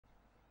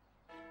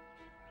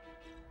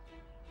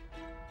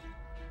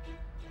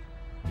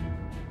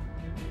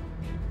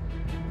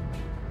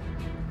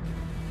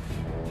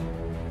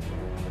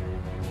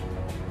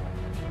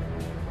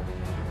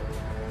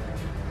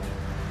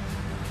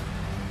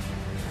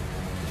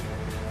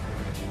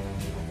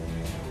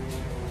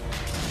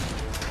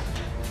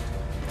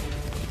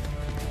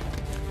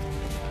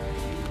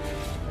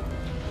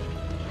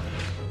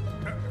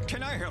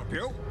help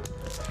you.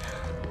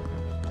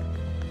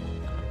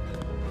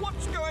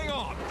 What's going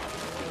on?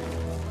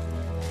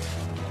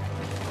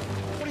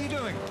 What are you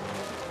doing?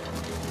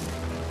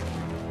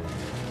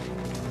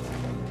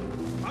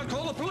 I'll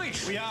call the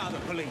police. We are the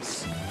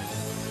police.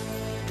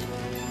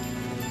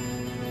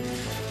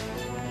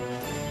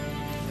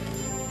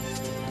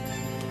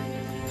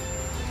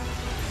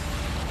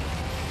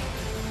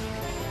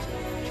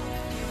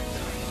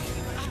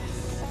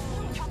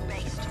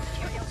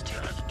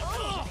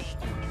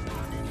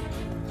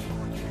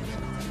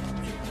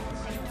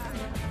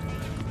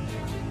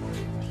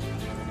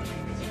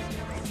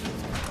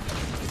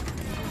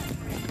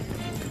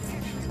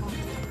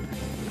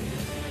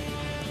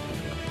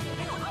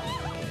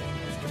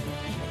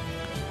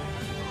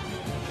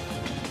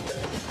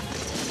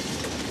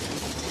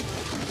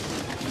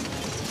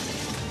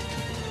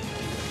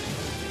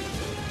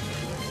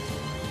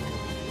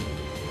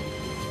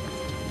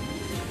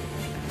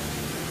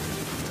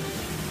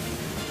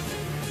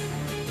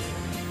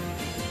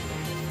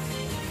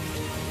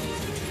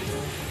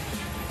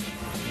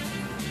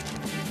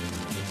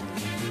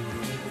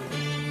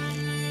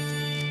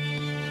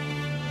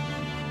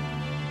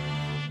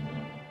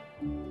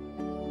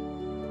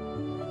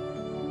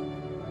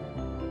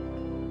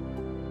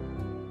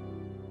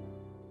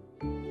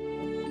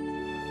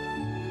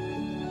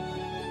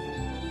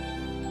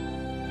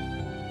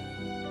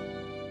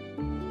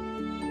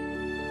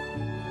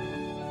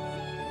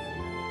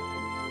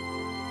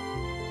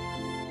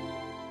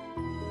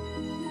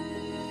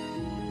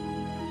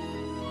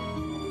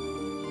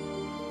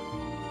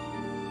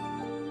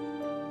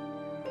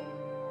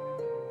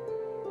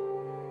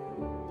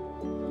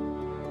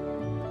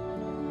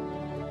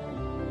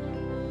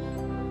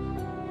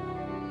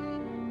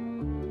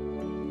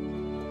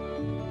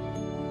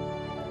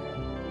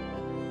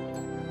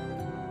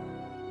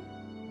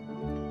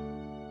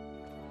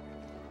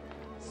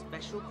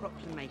 Special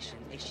proclamation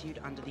issued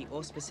under the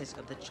auspices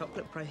of the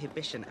Chocolate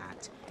Prohibition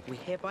Act, we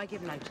hereby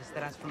give notice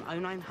that as from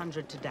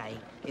 0900 today,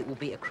 it will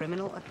be a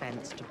criminal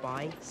offence to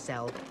buy,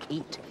 sell,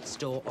 eat,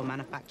 store or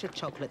manufacture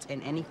chocolates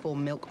in any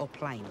form, milk or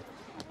plain.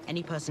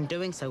 Any person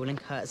doing so will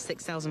incur a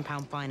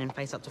 £6,000 fine and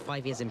face up to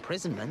 5 years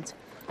imprisonment.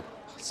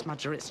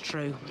 Smudger, it's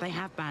true. They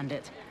have banned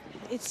it.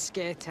 It's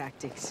scare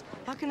tactics.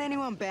 How can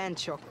anyone ban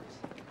chocolate?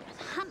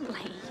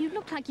 Huntley, you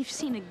look like you've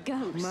seen a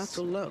ghost.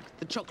 Myrtle, look.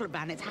 The chocolate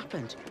ban, it's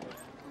happened.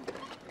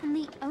 And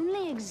the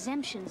only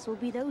exemptions will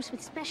be those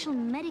with special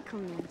medical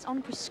needs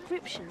on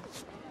prescription.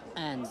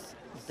 And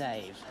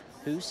Dave.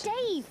 Who's?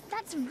 Dave!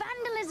 That's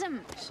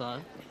vandalism!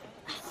 So?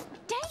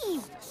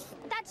 Dave!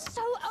 That's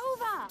so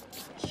over!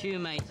 You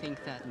may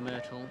think that,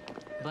 Myrtle,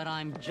 but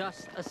I'm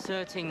just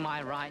asserting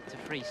my right to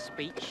free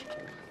speech.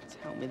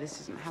 Tell me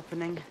this isn't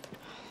happening.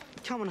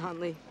 Come on,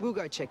 Huntley. We'll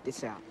go check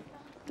this out.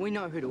 We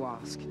know who to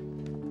ask.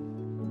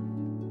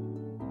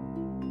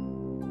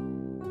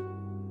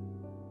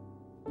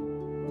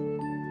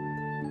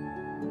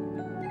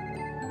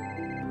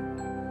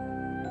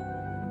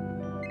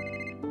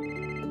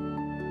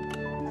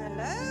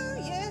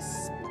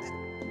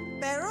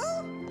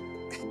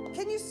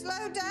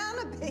 Slow down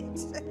a bit.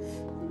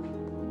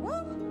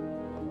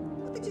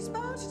 What? They just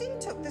barged in,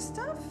 took the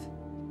stuff.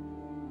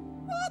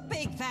 What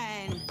big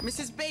fan?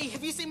 Mrs. B,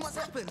 have you seen what's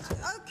happened?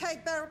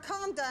 OK, Beryl,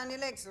 calm down. Your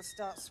legs will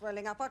start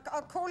swelling up.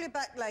 I'll call you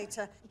back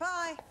later.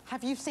 Bye.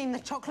 Have you seen the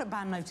chocolate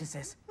ban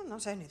notices? Well,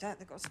 not only that,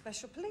 they've got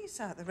special police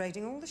out there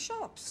raiding all the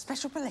shops.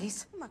 Special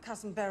police? Well, my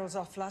cousin Beryl's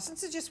off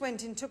licence. They just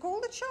went in, took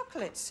all the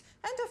chocolates.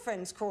 And her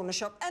friend's corner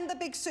shop and the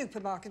big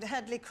supermarket at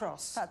Hadley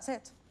Cross. That's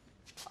it.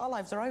 Our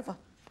lives are over.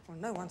 Well,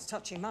 no one's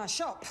touching my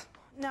shop.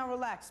 Now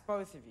relax,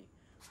 both of you.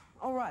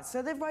 All right,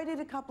 so they've raided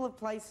a couple of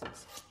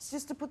places. It's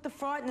just to put the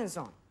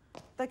frighteners on.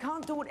 They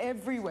can't do it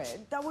everywhere.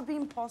 That would be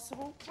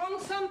impossible.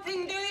 Want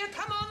something, do you?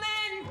 Come on,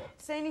 then!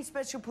 See any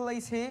special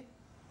police here?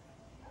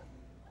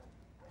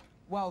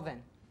 Well,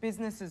 then,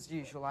 business as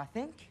usual, I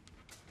think.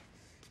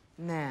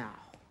 Now,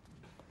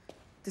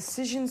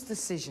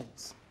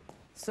 decisions.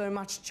 So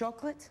much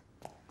chocolate,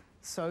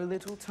 so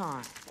little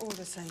time. All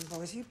the same,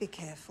 boys, you be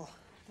careful.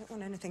 Don't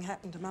want anything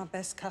happen to my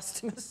best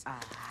customers.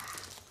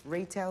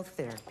 Retail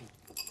therapy.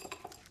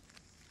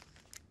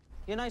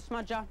 You know,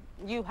 Smudger,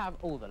 you have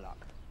all the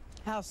luck.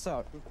 How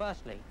so?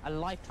 Firstly, a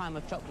lifetime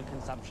of chocolate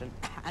consumption,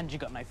 and you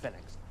got no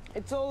fillings.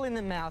 It's all in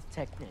the mouth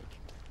technique.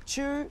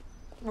 Chew,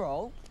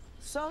 roll,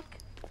 suck,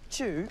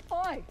 chew.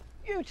 Oi,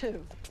 you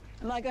two.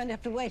 Am I going to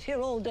have to wait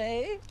here all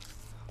day?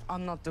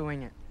 I'm not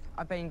doing it.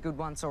 I've been good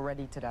once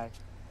already today.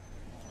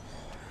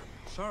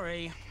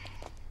 Sorry.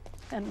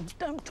 And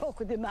don't talk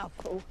with your mouth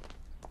full.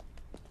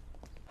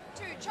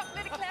 2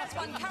 chocolate eclairs,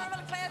 1 caramel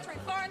eclair, 3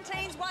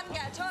 Florentines, 1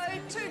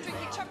 gâteau, 2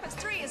 drinking chocolates,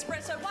 3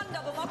 espresso, 1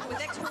 double mocha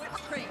with extra whipped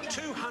cream.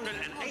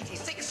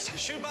 286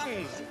 shoe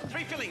buns,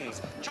 3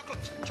 fillings, chocolate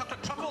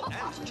truffle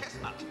and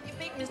chestnut. You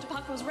beat Mr.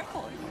 Puckle's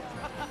record.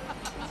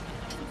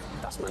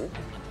 Dustman?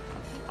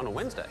 On a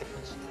Wednesday?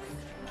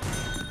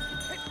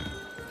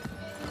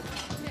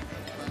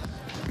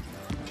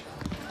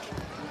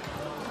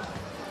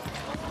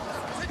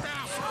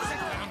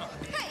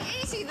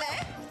 Hey, easy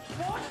there.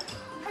 What?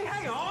 Hey,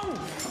 hang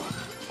on!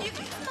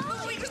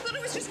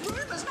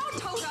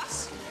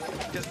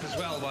 breakfast as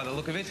well, by the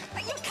look of it.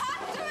 You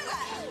can't do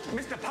that!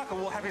 Mr. Pucker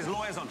will have his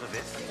lawyers onto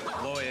this.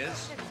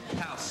 Lawyers?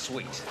 How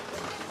sweet.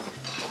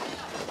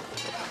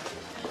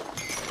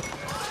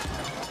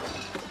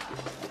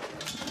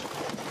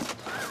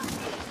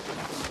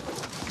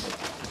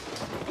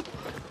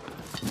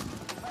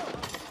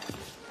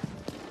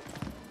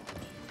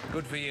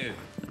 Good for you.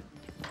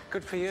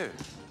 Good for you.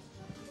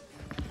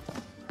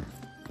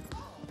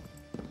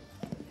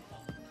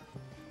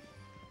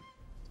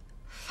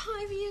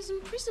 Five years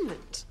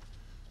imprisonment.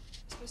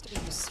 Supposed to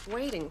be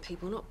persuading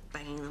people, not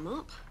banging them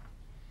up.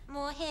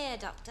 More here,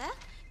 Doctor.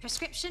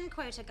 Prescription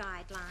quota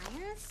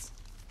guidelines,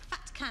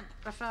 fat camp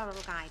referral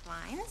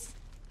guidelines,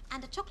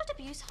 and a chocolate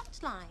abuse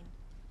hotline.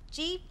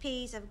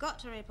 GPs have got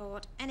to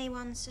report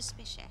anyone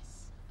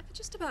suspicious. I could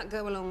just about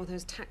go along with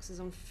those taxes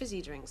on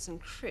fizzy drinks and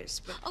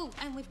crisp, but... Oh,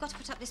 and we've got to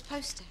put up this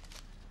poster.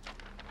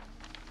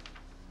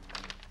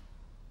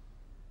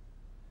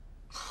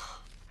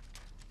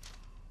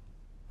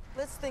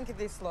 Let's think of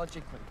this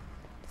logically.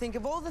 Think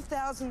of all the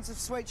thousands of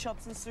sweet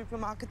shops and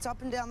supermarkets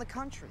up and down the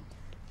country.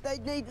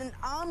 They'd need an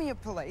army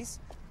of police,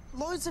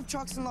 loads of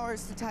trucks and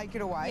lorries to take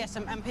it away. Yes,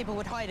 and people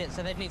would hide it,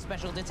 so they'd need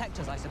special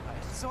detectors, I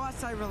suppose. So I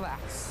say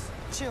relax.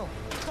 Chill.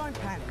 Don't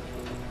panic.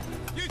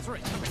 You three,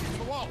 come against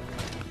the wall.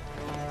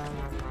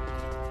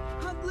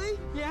 Huntley?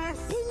 Yes?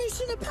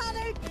 Permission to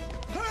panic!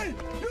 Hey,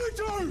 you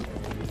two!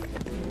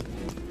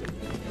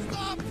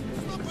 Stop!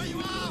 Stop where you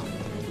are!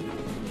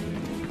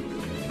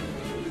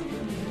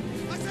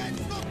 I said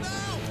stop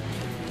now!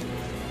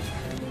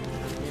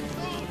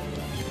 Stop!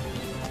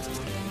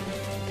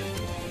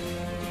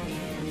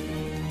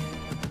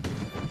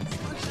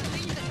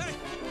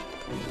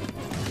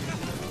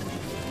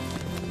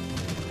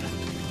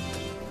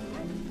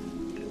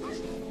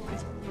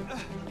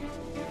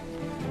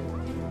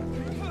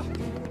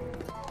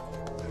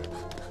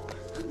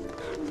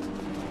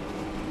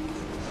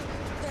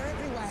 They're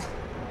everywhere.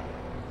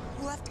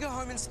 We'll have to go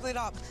home and split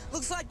up.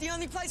 Looks like the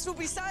only place we'll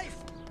be safe.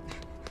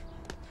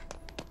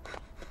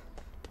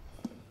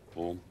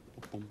 Boom,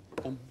 boom,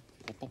 boom,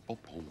 boom, boom, boom,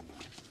 boom.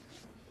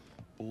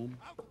 Boom,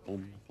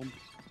 boom, boom.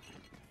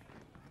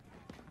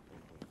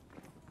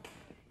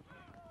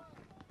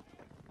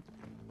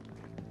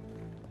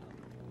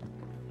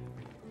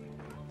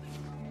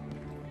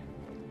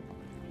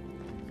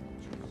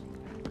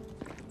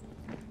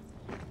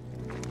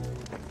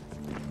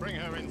 Bring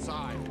her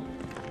inside.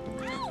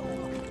 Ow!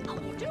 What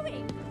are you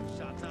doing?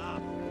 Shut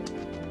up.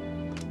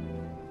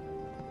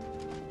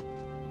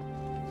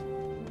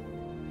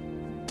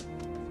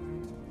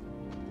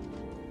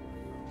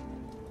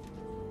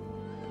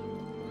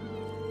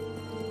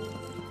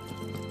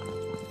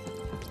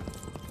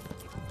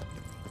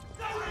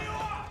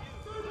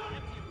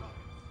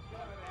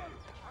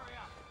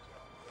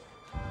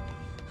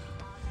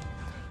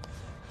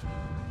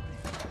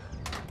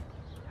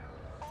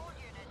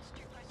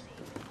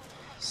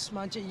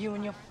 Smudger, you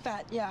and your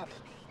fat yap.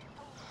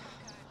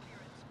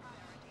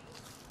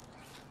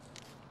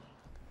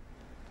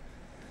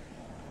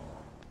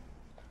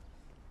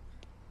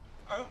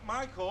 Oh,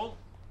 Michael.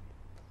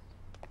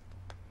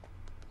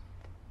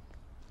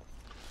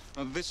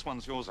 This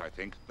one's yours, I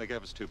think. They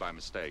gave us two by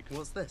mistake.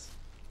 What's this?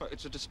 Well,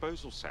 it's a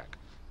disposal sack.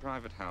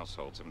 Private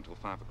households have until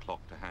 5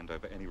 o'clock to hand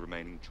over any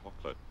remaining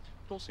chocolate.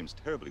 It all seems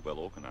terribly well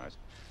organised.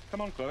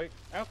 Come on, Chloe.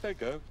 Out they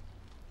go.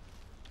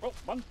 Oh,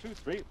 1, 2,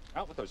 3.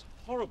 Out with those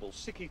horrible,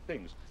 sicky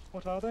things.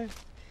 What are they?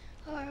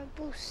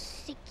 Horrible,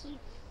 sicky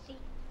things.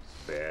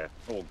 There.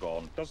 All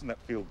gone. Doesn't that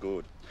feel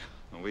good?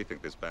 Well, we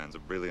think this band's a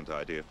brilliant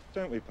idea.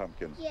 Don't we,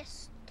 Pumpkin?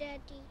 Yes,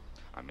 Daddy.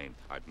 I mean,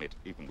 I admit,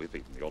 even we've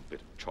eaten the odd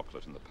bit of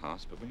chocolate in the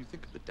past, but when you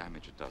think of the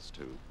damage it does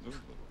too... Ooh.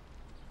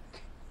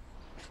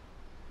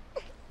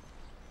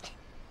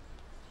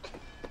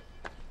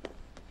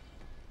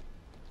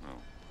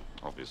 Oh,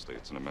 obviously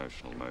it's an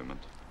emotional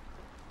moment.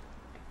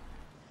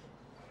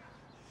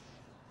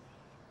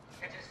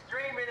 It is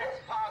 3 minutes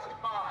past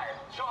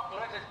 5.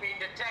 Chocolate has been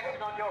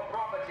detected on your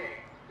property.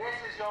 This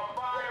is your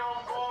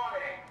final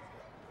warning.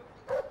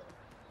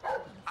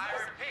 I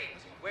repeat,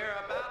 we're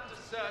about to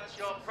search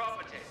your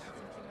property.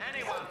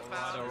 Anyone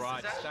found all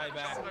right, with possession stay of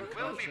back. chocolate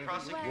will be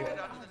prosecuted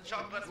under the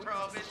Chocolate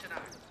Prohibition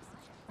Act.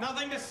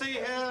 Nothing to see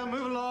here.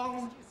 Move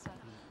along.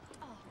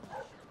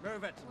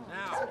 Move it,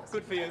 now.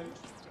 Good for you.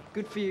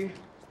 Good for you.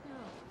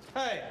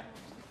 Hey.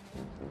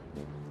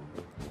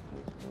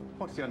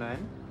 What's your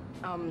name?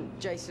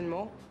 Jason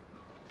Moore.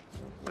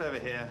 Get over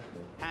here.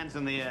 Hands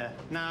in the air.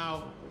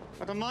 Now,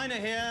 got a minor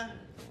here.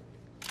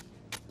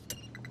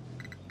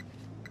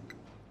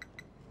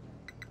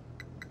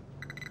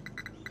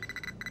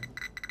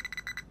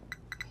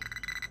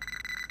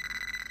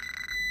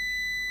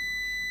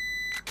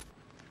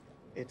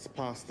 It's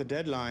past the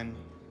deadline.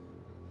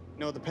 You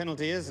know what the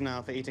penalty is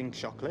now for eating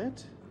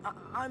chocolate?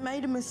 I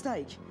made a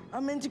mistake. I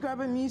meant to grab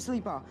a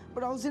muesli bar,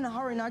 but I was in a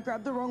hurry and I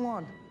grabbed the wrong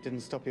one.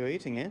 Didn't stop you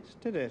eating it,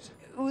 did it?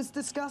 It was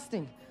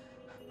disgusting.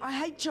 I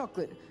hate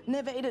chocolate.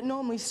 Never eat it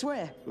normally,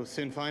 swear. We'll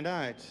soon find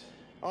out.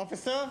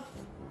 Officer?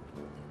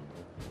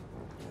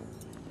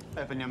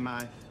 Open your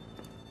mouth.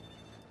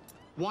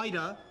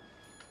 Wider.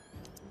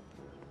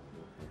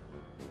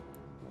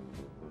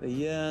 The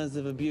years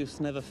of abuse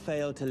never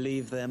fail to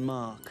leave their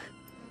mark.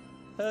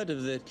 Heard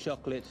of the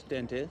chocolate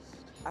dentist?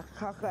 A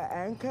cocker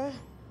anchor?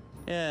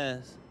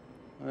 Yes.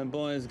 Where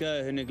boys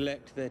go who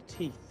neglect their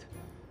teeth,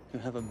 who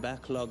have a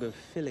backlog of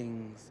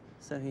fillings,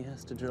 so he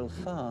has to drill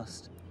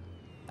fast.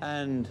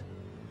 And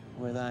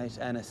without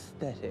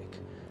anesthetic.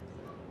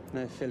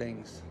 No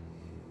fillings.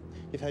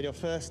 You've had your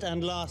first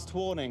and last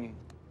warning,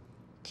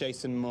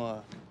 Jason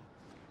Moore.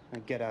 Now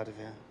get out of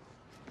here.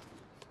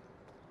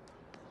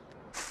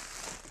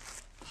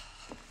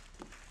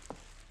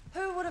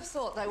 Who would have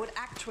thought they would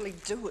actually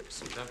do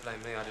it? Don't blame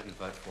me, I didn't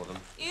vote for them.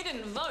 You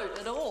didn't vote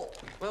at all.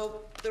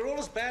 Well, they're all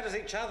as bad as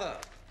each other.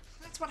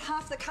 That's what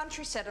half the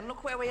country said, and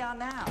look where we are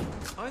now.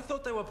 I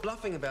thought they were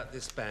bluffing about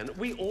this ban.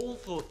 We all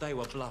thought they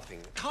were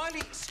bluffing.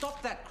 Kylie,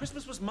 stop that.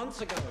 Christmas was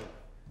months ago.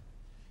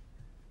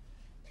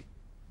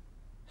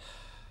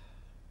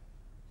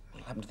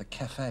 What happened to the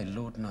cafe?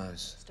 Lord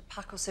knows. Mr.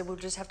 Puckle said we'll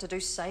just have to do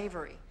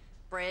savoury.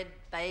 Bread,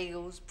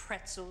 bagels,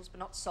 pretzels, but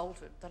not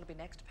salted. That'll be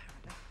next,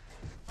 apparently.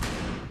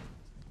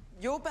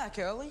 You're back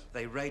early.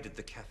 They raided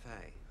the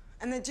cafe.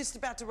 And they're just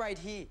about to raid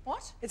here.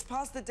 What? It's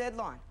past the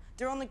deadline.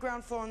 They're on the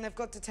ground floor and they've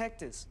got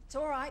detectors. It's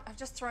all right. I've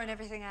just thrown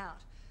everything out.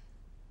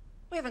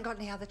 We haven't got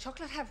any other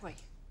chocolate, have we?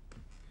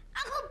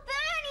 Uncle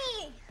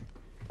Bernie!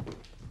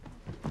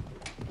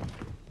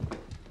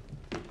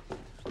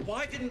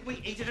 Why didn't we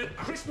eat it at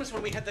Christmas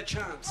when we had the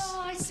chance? Oh,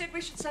 I said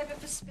we should save it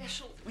for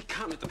special. We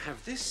can't let them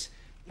have this.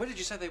 Where did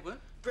you say they were?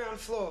 Ground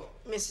floor,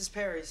 Mrs.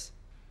 Perry's.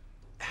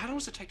 How long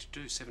does it take to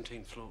do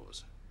 17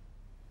 floors?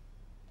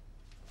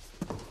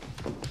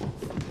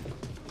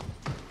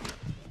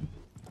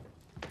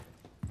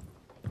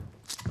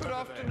 Good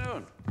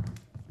afternoon.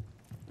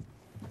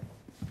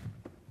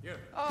 You.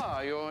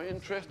 Ah, you're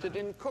interested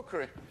in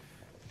cookery.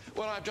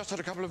 Well, I've just had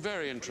a couple of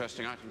very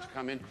interesting items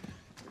come in.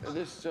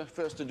 This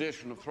first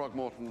edition of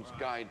Throgmorton's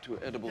Guide to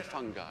Edible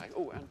Fungi.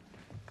 Oh, and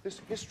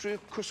this History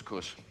of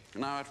Couscous,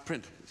 now out of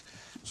print.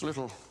 It's a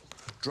little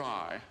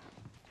dry.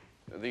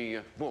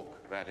 The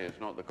book, that is,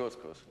 not the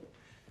couscous.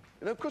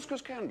 Though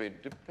couscous can be,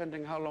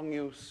 depending how long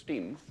you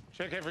steam.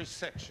 Check every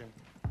section.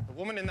 The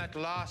woman in that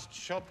last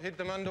shop hid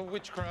them under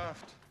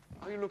witchcraft.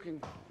 Are you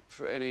looking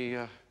for any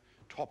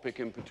topic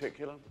in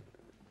particular?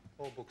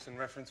 All books and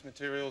reference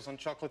materials on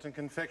chocolate and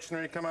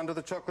confectionery come under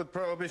the Chocolate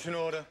Prohibition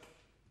Order.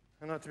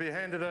 They're not to be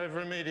handed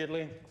over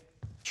immediately.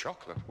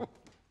 Chocolate?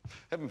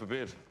 Heaven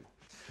forbid.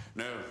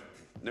 No,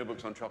 no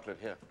books on chocolate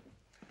here.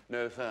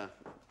 No, sir.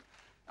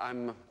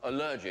 I'm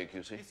allergic,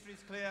 you see.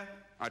 History's clear.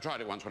 I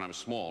tried it once when I was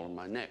small, and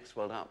my neck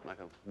swelled up like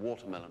a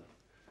watermelon.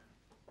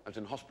 I was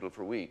in hospital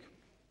for a week,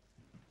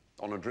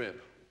 on a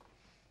drip.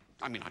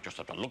 I mean, I just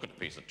had to look at a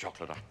piece of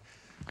chocolate.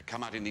 I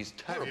come out in these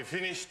terrible... Have you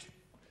finished?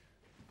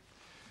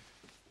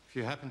 If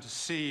you happen to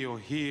see or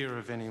hear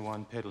of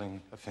anyone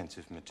peddling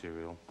offensive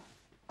material,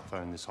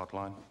 phone this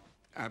hotline.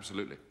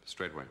 Absolutely,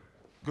 straight away.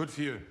 Good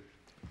for you.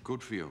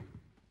 Good for you.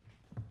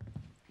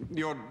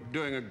 You're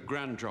doing a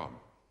grand job.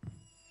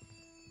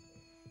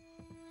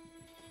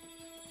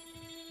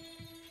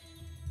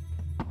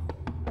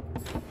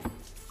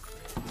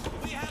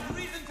 We have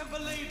reason to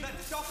believe that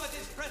chocolate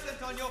is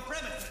present on your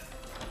premises.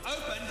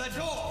 Open the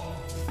door.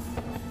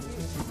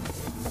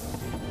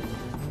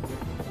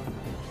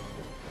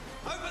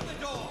 Open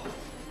the door.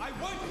 I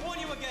won't warn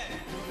you again.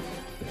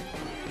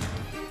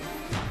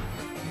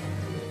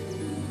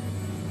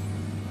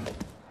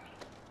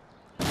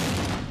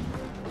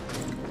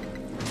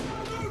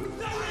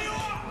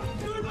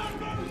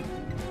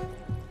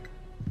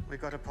 We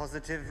got a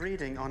positive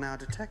reading on our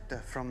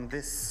detector from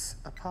this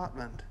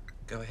apartment.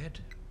 Go ahead.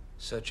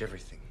 Search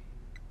everything.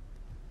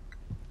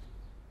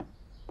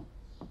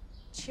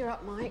 Cheer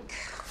up, Mike.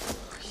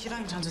 You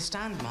don't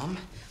understand, Mum.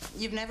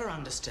 You've never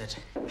understood.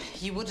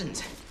 You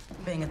wouldn't,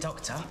 being a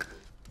doctor.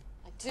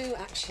 I do,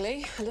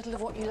 actually. A little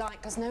of what you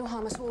like does no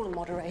harm at all in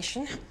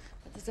moderation.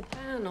 But there's a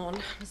ban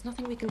on. There's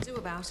nothing we can do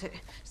about it.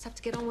 Just have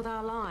to get on with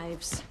our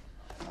lives.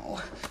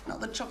 Oh,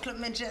 not the chocolate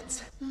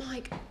midgets.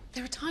 Mike,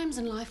 there are times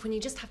in life when you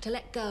just have to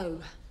let go.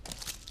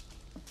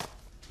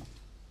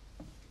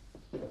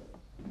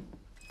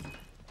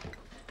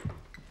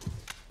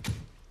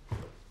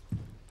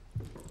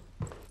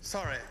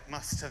 Sorry,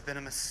 must have been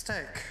a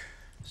mistake.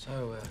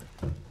 So,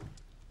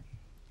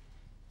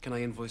 can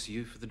I invoice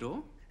you for the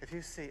door? If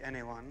you see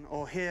anyone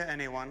or hear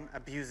anyone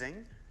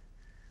abusing,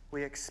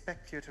 we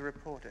expect you to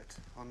report it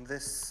on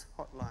this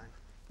hotline.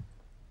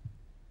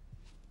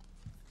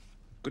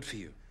 Good for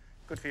you.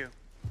 Good for you.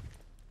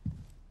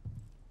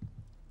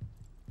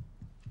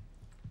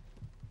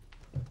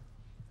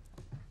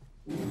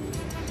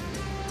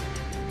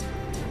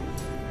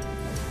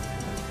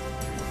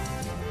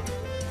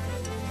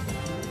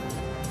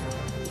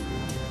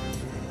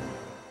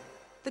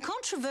 The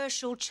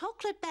controversial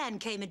chocolate ban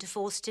came into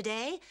force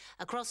today.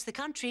 Across the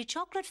country,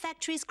 chocolate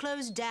factories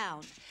closed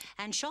down,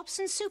 and shops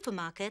and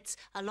supermarkets,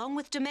 along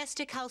with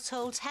domestic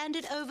households,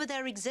 handed over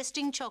their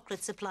existing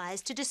chocolate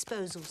supplies to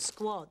disposal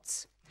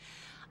squads.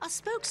 A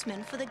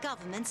spokesman for the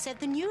government said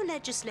the new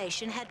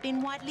legislation had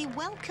been widely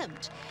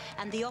welcomed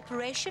and the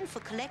operation for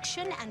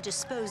collection and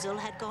disposal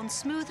had gone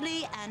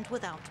smoothly and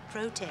without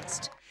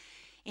protest.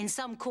 In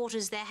some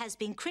quarters, there has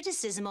been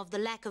criticism of the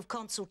lack of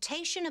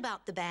consultation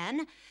about the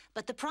ban,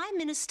 but the Prime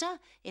Minister,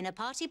 in a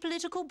party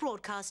political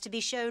broadcast to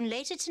be shown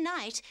later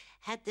tonight,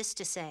 had this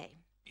to say.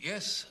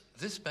 Yes,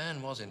 this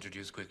ban was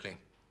introduced quickly,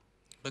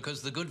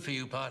 because the Good For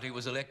You party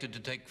was elected to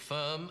take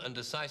firm and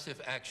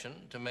decisive action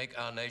to make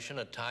our nation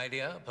a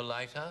tidier,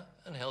 politer,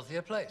 and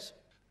healthier place.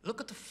 Look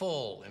at the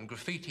fall in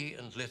graffiti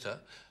and litter,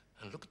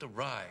 and look at the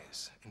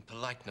rise in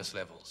politeness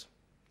levels.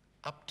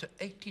 Up to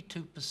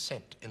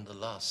 82% in the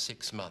last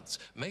 6 months,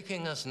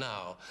 making us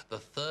now the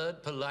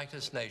 3rd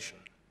politest nation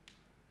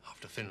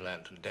after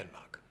Finland and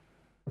Denmark.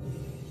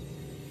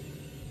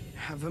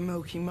 Have a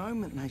milky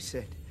moment, they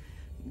said.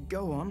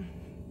 Go on,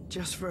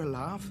 just for a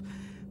laugh.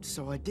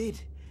 So I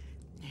did.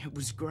 It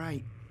was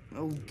great.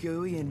 All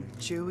gooey and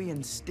chewy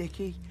and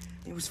sticky.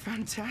 It was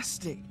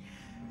fantastic.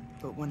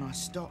 But when I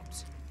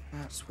stopped,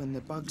 that's when the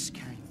bugs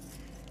came.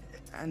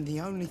 And the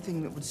only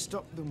thing that would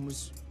stop them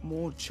was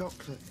more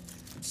chocolate.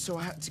 So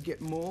I had to get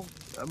more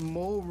and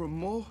more and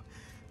more.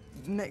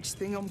 Next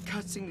thing, I'm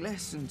cutting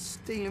lessons,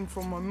 stealing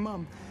from my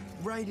mum,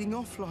 raiding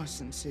off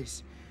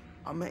licenses.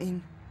 I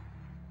mean,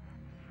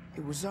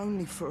 it was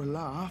only for a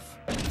laugh.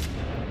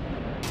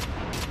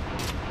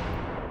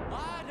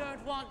 I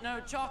don't want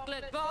no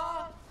chocolate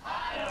bar.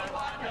 I don't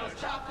want no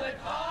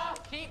chocolate bar.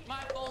 Keep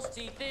my false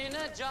teeth in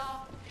a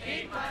jar.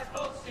 Keep my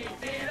false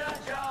teeth in a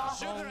jar.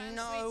 Oh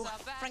no,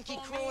 Frankie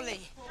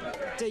Crawley.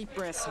 Deep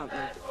breaths, Huntley.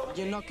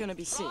 You're not going to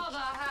be sick. Father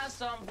has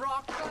some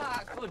broccoli.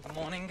 Good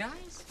morning,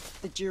 guys.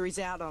 The jury's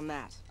out on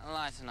that.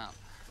 Lighten up.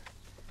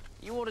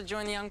 You ought to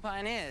join the Young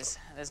Pioneers.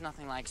 There's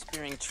nothing like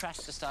spewing trash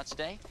to start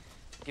today.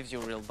 It gives you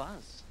a real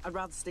buzz. I'd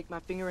rather stick my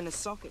finger in a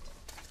socket.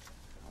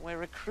 We're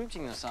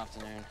recruiting this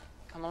afternoon.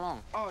 Come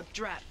along. Oh,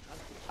 drat.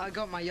 I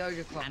got my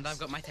yoga class. And I've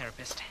got my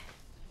therapist.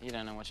 You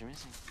don't know what you're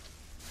missing.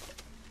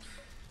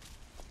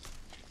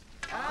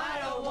 I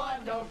don't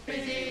want no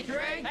fizzy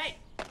drink. Hey,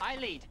 I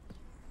lead.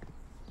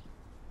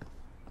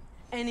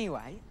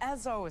 Anyway,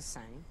 as I was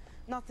saying,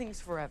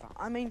 nothing's forever.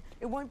 I mean,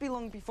 it won't be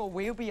long before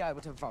we'll be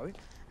able to vote,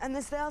 and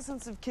there's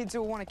thousands of kids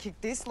who want to kick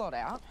this lot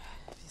out.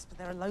 Yes, but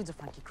there are loads of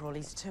Frankie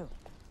Crawleys too.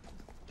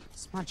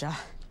 Smudger,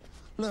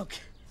 look.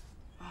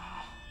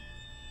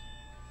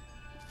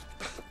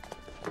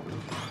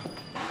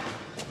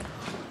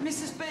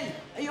 Mrs. B,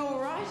 are you all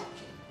right?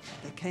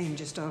 They came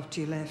just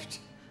after you left.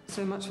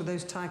 So much for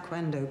those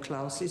taekwondo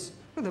classes.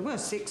 Well, there were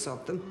 6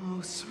 of them.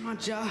 Oh,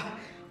 Smudger,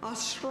 our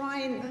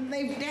shrine,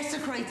 they've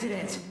desecrated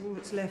it. All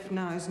that's left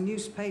now is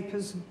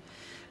newspapers, and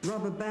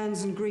rubber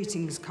bands and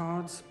greetings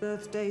cards,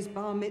 birthdays,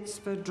 bar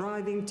mitzvah,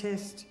 driving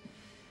test,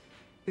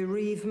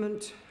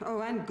 bereavement,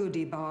 oh, and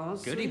goodie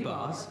bars. Goodie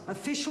bars?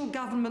 Official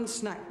government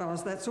snack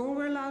bars. That's all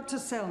we're allowed to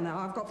sell now.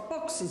 I've got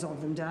boxes of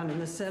them down in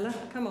the cellar.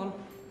 Come on.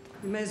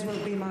 You may as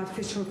well be my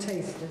official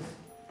tasters.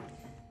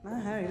 My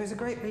Harry was a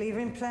great believer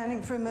in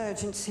planning for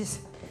emergencies.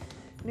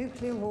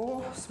 Nuclear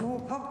war,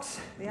 smallpox,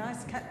 the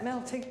ice cap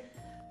melting.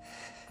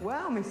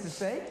 Wow, Mrs.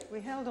 B.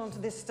 We held on to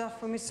this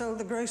stuff when we sold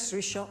the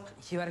grocery shop.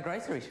 You had a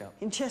grocery shop?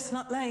 In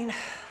Chestnut Lane.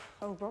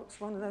 Old Brock's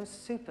one of those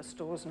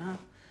superstores now.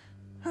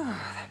 Oh,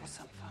 that was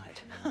some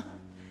fight.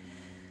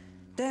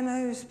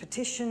 Demos,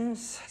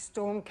 petitions,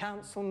 storm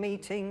council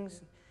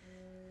meetings.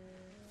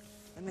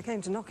 When they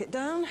came to knock it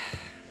down,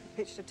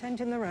 pitched a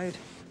tent in the road.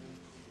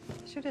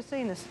 Should have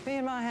seen us, me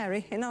and my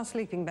Harry, in our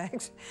sleeping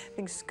bags,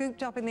 being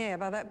scooped up in the air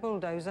by that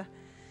bulldozer.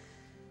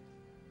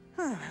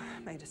 Oh,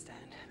 made a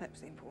stand. That was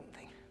the important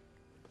thing.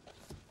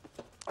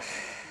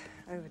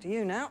 Over to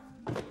you now.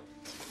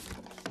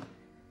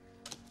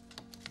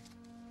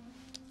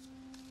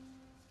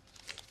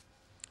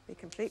 Be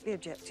completely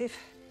objective.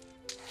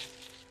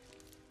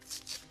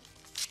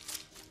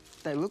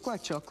 They look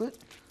like chocolate.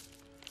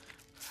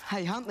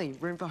 Hey, Huntley,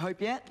 room for hope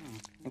yet?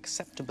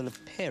 Acceptable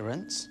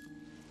appearance.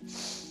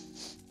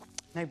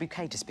 No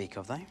bouquet to speak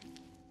of, though.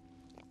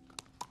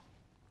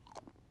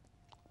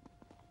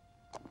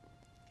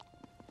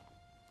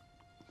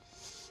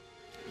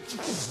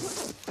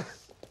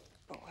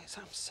 Boys,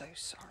 I'm so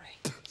sorry.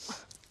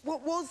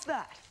 What was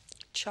that?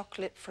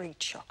 Chocolate-free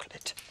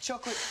chocolate.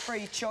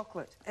 Chocolate-free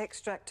chocolate.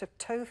 Extract of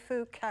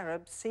tofu,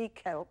 carob, sea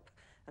kelp,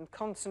 and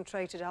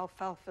concentrated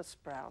alfalfa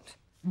sprout.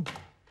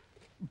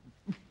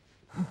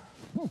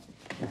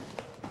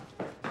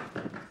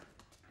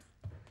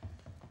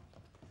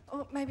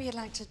 Or maybe you'd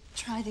like to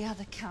try the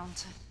other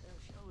counter.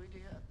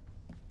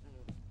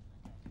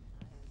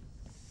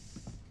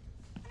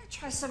 I'm going to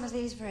try some of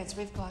these breads.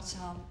 We've got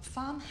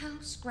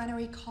farmhouse,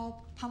 granary cob,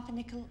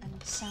 pumpernickel,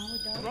 and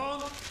sourdough. Come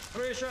on,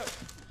 hurry,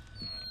 chef.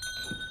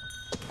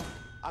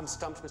 I'm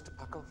stumped, Mr.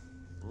 Puckle.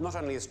 Not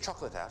only is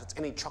chocolate out, it's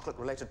any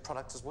chocolate-related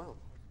products as well.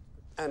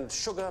 And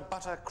sugar,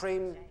 butter,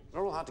 cream,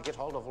 they're all hard to get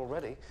hold of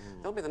already.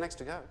 They'll be the next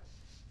to go.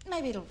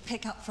 Maybe it'll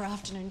pick up for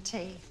afternoon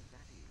tea.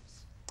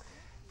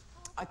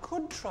 I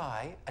could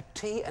try a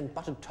tea and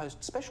buttered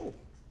toast special.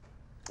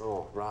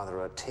 Or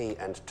rather, a tea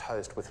and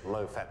toast with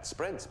low-fat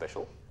spread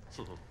special.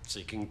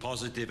 Seeking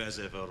positive as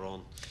ever,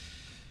 Ron.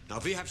 Now,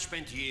 we have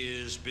spent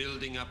years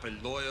building up a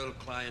loyal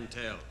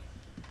clientele.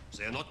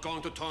 They are not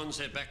going to turn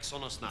their backs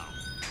on us now.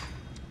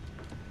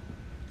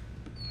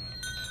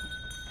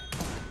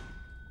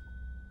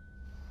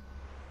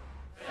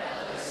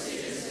 Fellow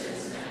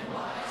citizens and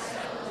wise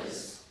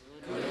elders,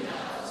 good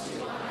enough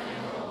to honor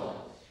your law,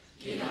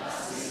 give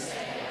us this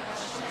day our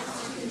chance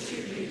to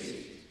contribute,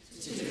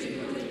 to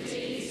do good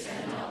deeds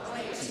and not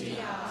wait to be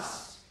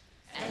asked,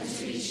 and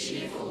to be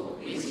cheerful,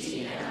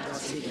 witty and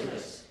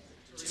articulate,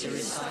 to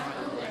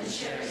recycle and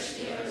cherish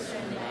the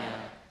ozone layer,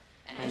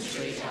 and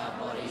treat our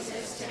bodies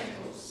as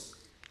temples,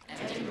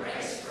 and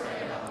embrace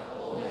forever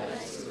all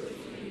that is good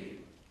for you.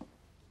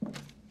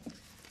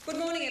 Good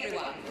morning,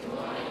 everyone. Good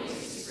morning,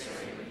 Mrs.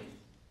 Gregory.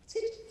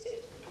 Sit.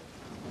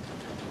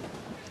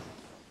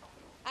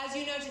 As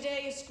you know,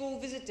 today is school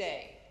visit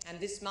day, and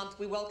this month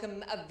we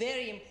welcome a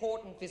very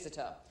important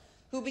visitor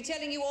who'll be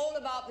telling you all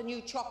about the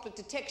new chocolate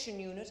detection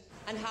unit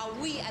and how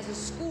we as a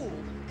school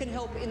can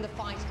help in the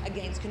fight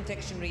against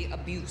confectionery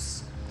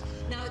abuse.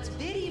 Now, it's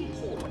very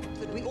important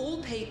that we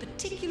all pay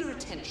particular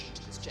attention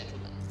to this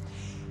gentleman.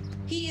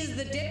 He is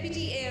the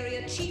Deputy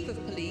Area Chief of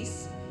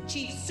Police,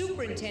 Chief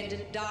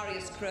Superintendent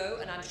Darius Crowe,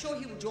 and I'm sure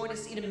he will join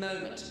us in a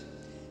moment.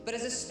 But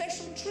as a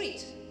special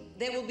treat,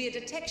 there will be a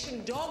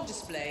detection dog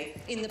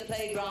display in the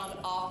playground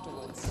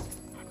afterwards.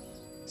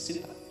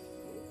 Super.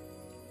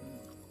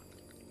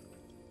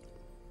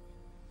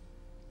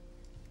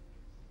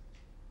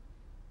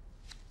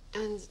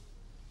 And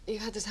you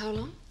had this how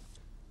long?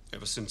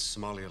 Ever since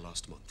Somalia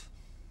last month.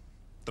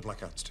 The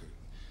blackouts too.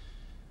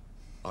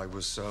 I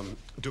was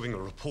doing a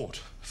report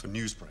for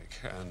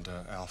Newsbreak, and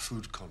our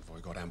food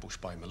convoy got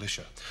ambushed by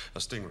militia. A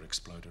stinger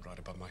exploded right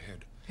above my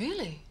head.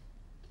 Really?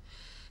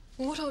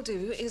 What I'll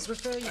do is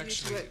refer you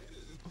Actually, to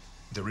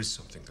there is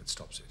something that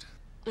stops it.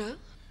 Yeah?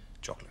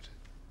 Chocolate.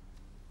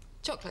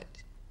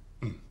 Chocolate.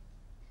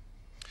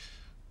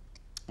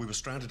 We were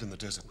stranded in the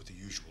desert with the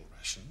usual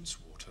rations,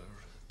 water,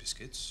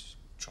 biscuits,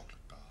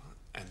 chocolate bar,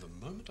 and the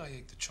moment I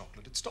ate the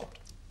chocolate, it stopped.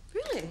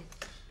 Really?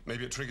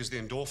 Maybe it triggers the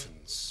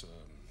endorphins.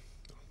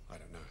 I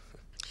don't know.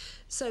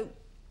 So,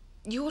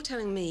 you're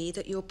telling me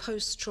that your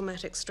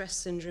post-traumatic stress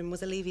syndrome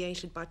was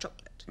alleviated by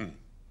chocolate?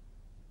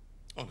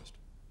 Honest.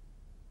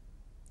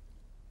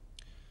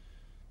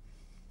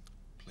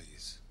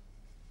 Please.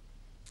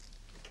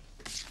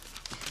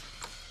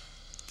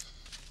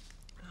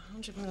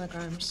 100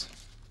 milligrams.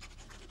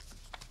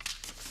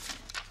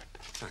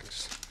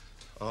 Thanks.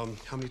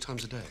 How many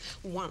times a day?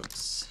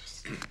 Once.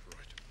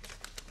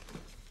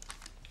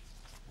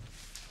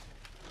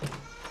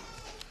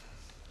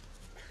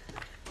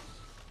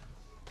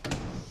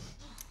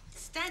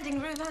 Standing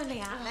room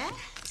only out there.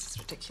 This is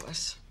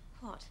ridiculous.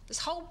 What? This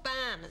whole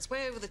ban, it's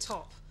way over the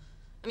top.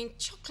 I mean,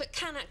 chocolate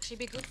can actually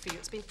be good for you.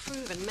 It's been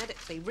proven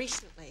medically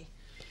recently.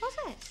 Was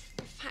it?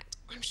 In fact,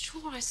 I'm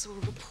sure I saw a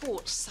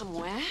report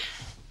somewhere.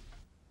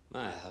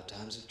 My, how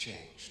times have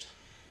changed.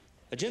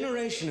 A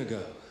generation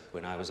ago,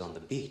 when I was on the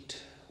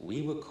beat,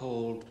 we were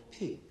called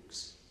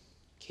pigs.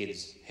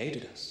 Kids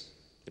hated us.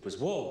 It was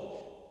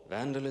war,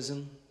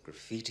 vandalism,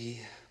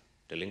 graffiti,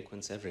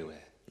 delinquents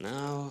everywhere.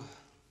 Now,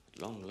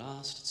 at long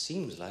last, it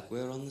seems like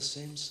we're on the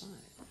same side.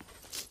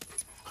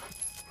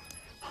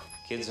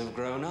 Kids have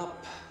grown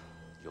up.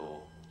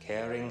 You're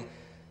caring,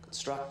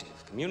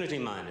 constructive,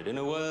 community-minded. In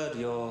a word,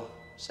 you're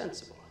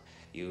sensible.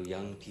 You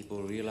young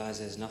people realize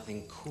there's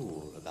nothing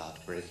cool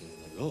about breaking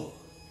the law.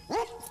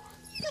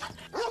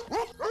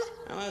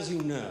 Now, as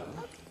you know,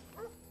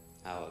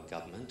 our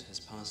government has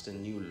passed a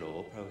new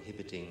law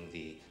prohibiting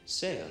the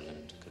sale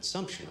and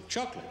consumption of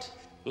chocolate.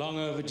 Long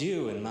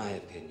overdue, in my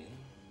opinion.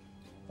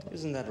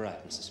 Isn't that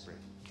right, Mrs. Spring?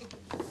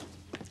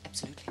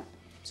 Absolutely.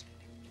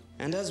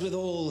 And as with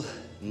all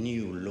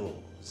new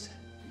laws,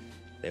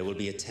 there will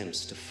be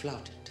attempts to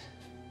flout it.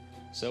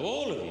 So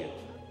all of you,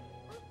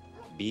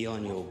 be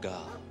on your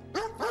guard.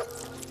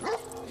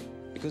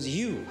 Because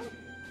you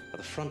are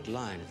the front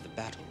line of the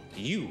battle.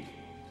 You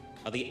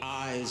are the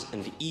eyes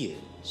and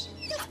ears.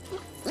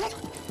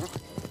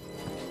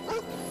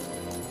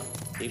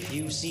 If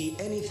you see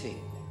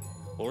anything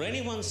or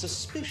anyone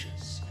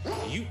suspicious,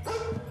 you...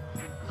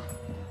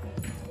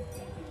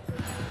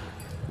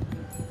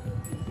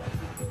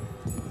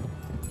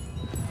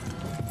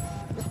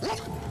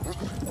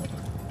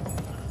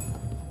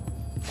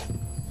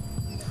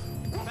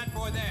 That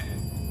boy there.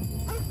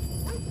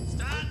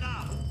 Stand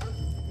up!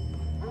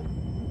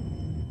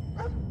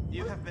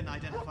 You have been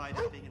identified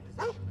as being in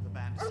possession of a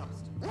banned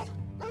substance.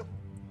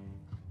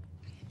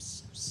 I'm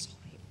so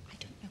sorry. I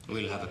don't know.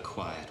 We'll have a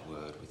quiet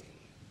word with him,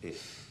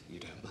 if you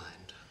don't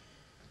mind.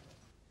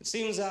 It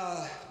seems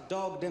our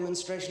dog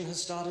demonstration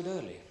has started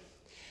early.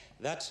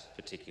 That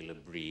particular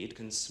breed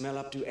can smell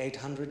up to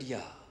 800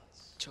 yards.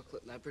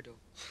 Chocolate Labrador.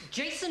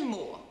 Jason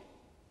Moore,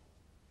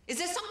 is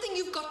there something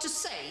you've got to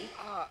say?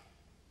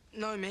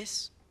 No,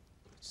 miss.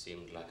 It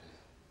seemed like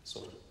a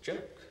sort of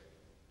joke.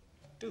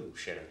 Do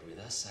share it with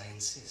us, I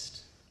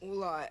insist.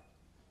 Well,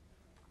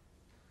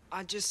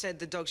 I just said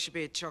the dog should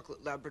be a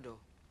chocolate Labrador.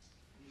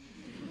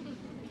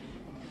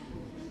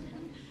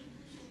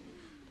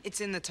 It's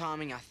in the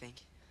timing, I think.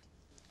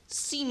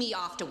 See me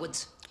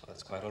afterwards. Well,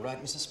 that's quite all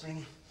right, Mrs.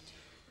 Spring.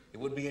 It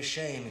would be a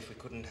shame if we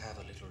couldn't have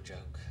a little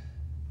joke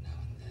now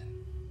and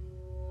then.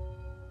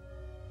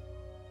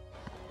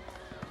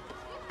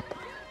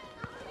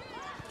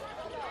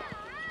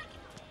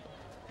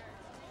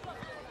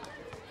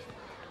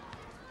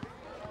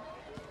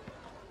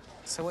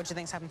 So what do you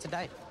think's happened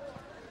today?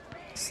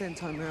 Sent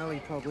home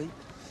early, probably.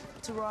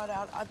 To write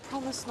out, I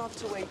promise not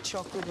to eat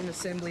chocolate in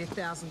assembly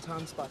 1,000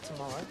 times by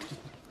tomorrow.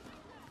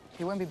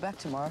 He won't be back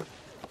tomorrow.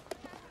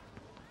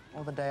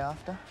 Or the day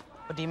after.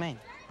 What do you mean?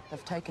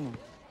 They've taken him.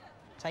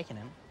 Taken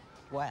him?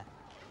 Where?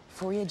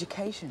 For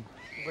re-education.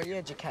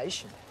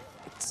 Re-education?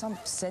 It's some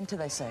centre,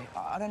 they say.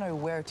 I don't know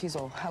where it is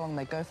or how long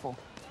they go for.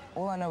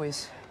 All I know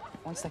is,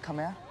 once they come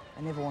out,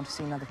 they never want to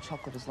see another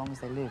chocolate as long as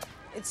they live.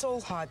 It's all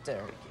hype,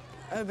 Derek.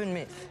 Urban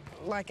myth.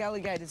 Like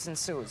alligators in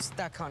sewers,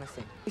 that kind of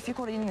thing. If you're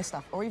caught eating this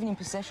stuff, or even in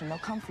possession, they'll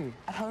come for you.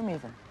 At home,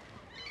 even.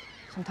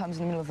 Sometimes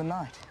in the middle of the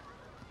night.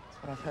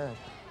 That's what I've heard.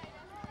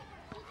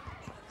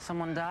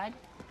 Someone died?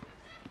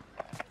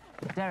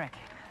 Derek,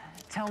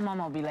 tell Mum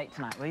I'll be late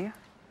tonight, will you?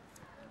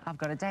 I've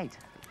got a date.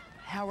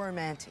 How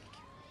romantic.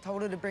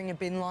 Told her to bring a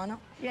bin liner?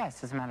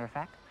 Yes, as a matter of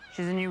fact.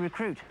 She's a new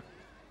recruit.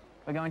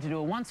 We're going to do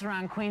a once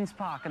around Queen's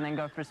Park and then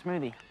go for a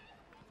smoothie.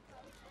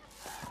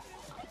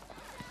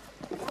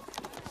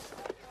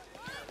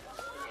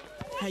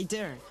 Hey,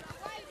 Derek,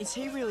 is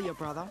he really your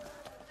brother?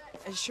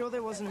 Are you sure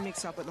there wasn't a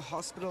mix-up at the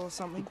hospital or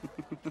something?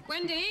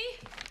 Wendy,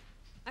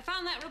 I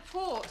found that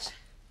report.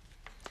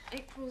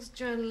 April's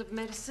Journal of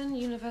Medicine,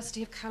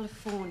 University of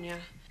California.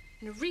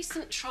 In a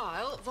recent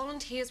trial,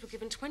 volunteers were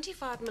given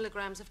 25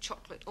 milligrams of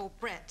chocolate or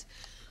bread.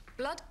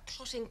 Blood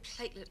clotting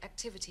platelet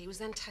activity was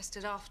then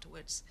tested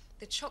afterwards.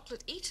 The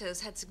chocolate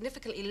eaters had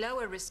significantly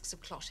lower risks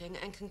of clotting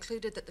and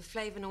concluded that the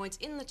flavonoids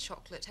in the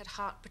chocolate had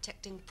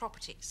heart-protecting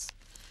properties.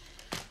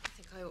 I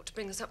think I ought to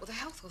bring this up with the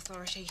health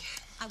authority.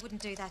 I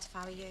wouldn't do that if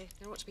I were you.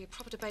 There ought to be a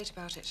proper debate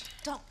about it.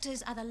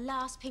 Doctors are the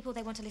last people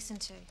they want to listen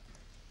to.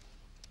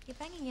 You're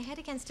banging your head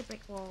against a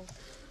brick wall.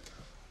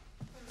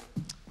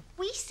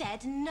 We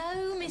said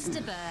no,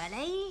 Mr.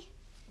 Burley.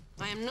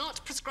 I am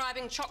not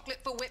prescribing chocolate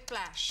for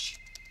whiplash.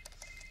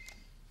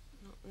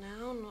 Not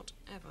now, not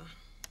ever.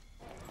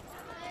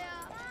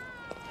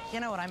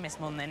 You know what I miss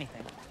more than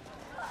anything?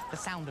 The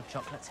sound of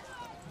chocolate.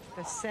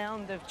 The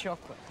sound of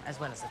chocolate. As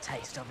well as the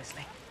taste,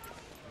 obviously.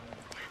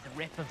 The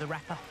rip of the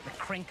wrapper, the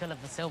crinkle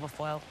of the silver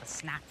foil, the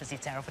snap as you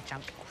tear off a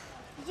chunk.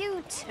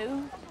 You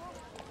two.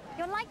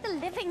 You're like the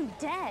living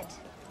dead.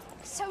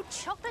 So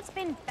chocolate's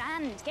been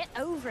banned. Get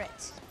over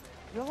it.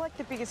 You're like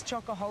the biggest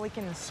chocoholic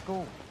in the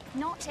school.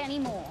 Not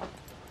anymore.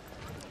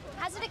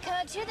 Has it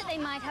occurred to you that they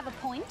might have a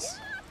point?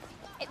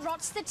 It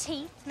rots the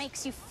teeth,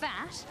 makes you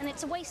fat, and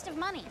it's a waste of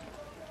money.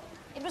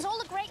 It was all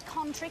a great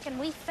con trick and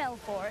we fell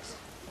for it.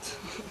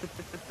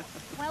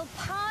 Well,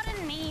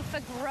 pardon me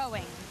for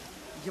growing.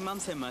 Your mum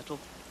said Myrtle.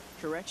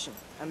 Correction,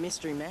 a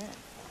mystery man.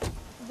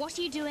 What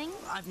are you doing?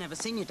 I've never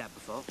seen your dad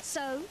before.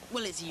 So?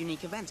 Well, it's a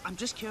unique event. I'm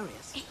just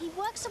curious. He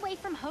works away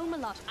from home a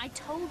lot. I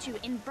told you,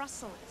 in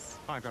Brussels.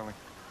 Hi, darling.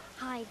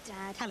 Hi,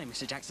 Dad. Hello,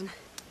 Mr. Jackson.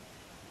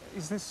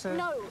 Is this,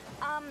 No,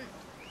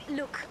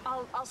 look,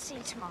 I'll see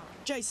you tomorrow.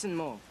 Jason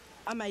Moore.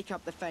 I make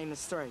up the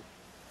famous three.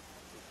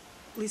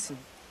 Listen,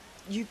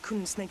 you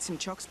couldn't sneak some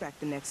chocks back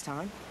the next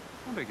time.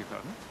 I beg your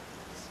pardon?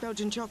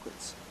 Belgian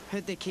chocolates.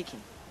 Heard they're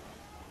kicking.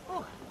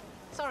 Oh,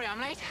 sorry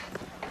I'm late.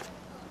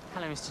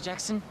 Hello, Mr.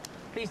 Jackson.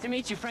 Pleased to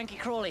meet you, Frankie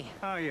Crawley.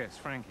 Ah, yes,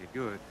 Frankie.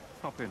 Good.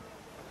 Hop in.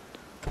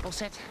 All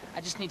set. I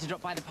just need to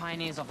drop by the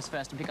Pioneer's office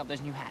first and pick up those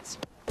new hats.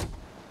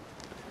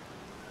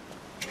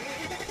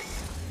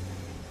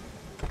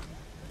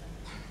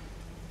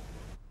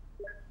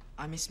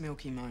 I miss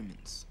milky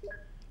moments.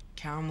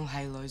 Caramel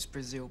halos,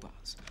 Brazil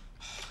bars.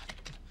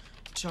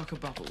 Choco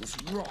bubbles,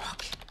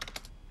 rock.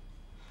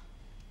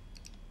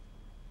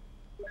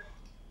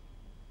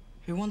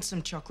 Who wants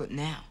some chocolate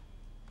now?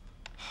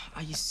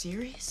 Are you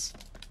serious?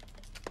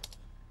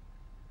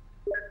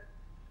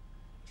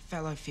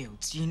 Fellow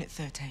Fields, Unit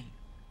 13.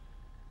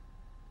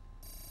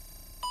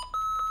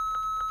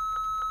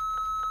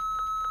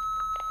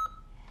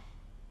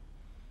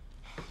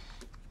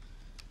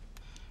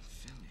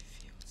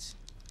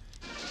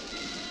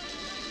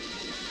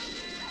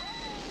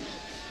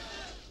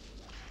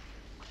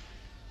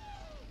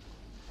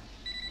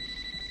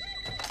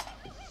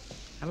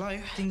 Hello,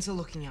 things are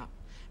looking up.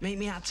 Meet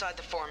me outside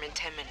the forum in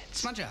 10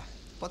 minutes. Smudger,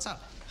 what's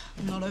up?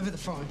 Not over the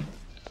phone.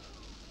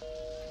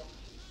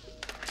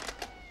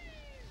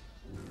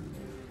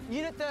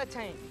 Unit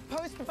 13,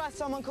 posted by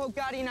someone called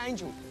Guardian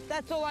Angel.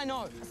 That's all I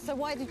know. So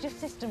why did your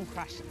system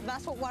crash?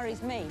 That's what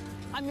worries me.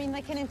 I mean,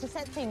 they can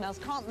intercept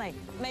emails, can't they?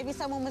 Maybe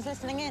someone was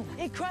listening in.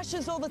 It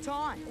crashes all the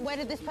time. Where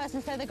did this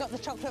person say they got the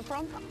chocolate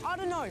from? I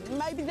don't know.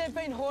 Maybe they've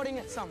been hoarding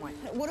it somewhere.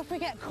 What if we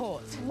get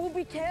caught? We'll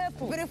be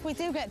careful. But if we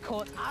do get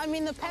caught, I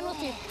mean, the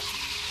penalty...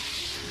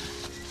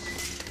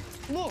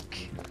 Look,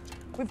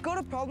 we've got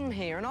a problem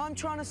here and I'm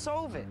trying to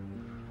solve it.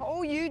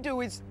 All you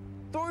do is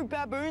throw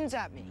baboons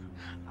at me.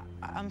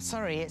 I'm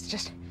sorry, it's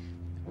just...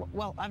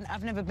 Well,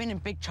 I've never been in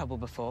big trouble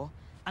before.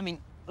 I mean,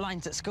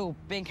 lines at school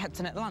being kept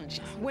in at lunch.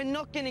 We're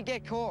not gonna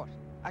get caught,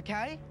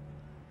 okay?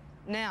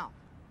 Now,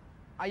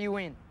 are you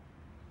in?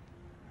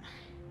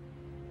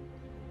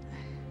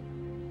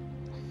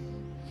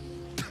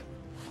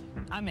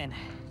 I'm in.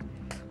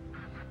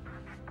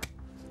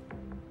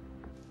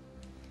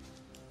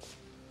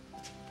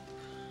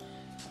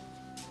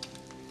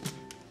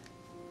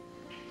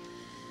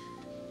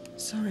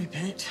 Sorry,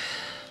 Pet.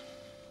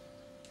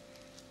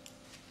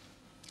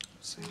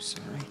 So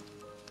sorry.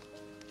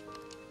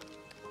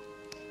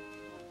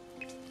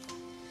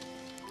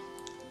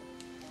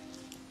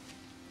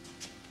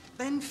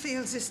 Ben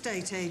Fields,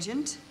 estate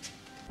agent.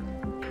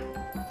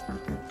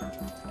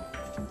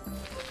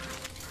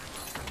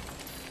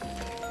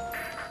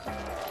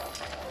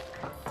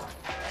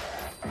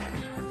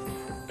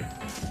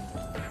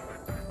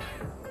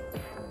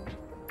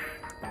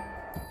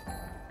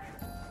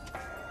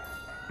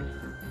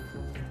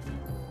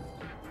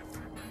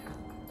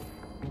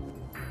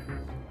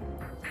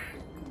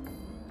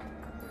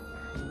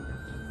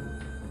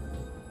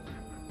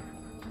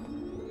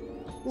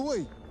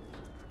 Oi!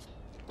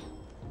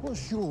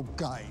 What's your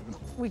game?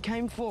 We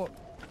came for,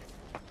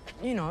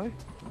 you know.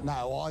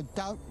 No, I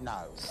don't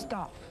know.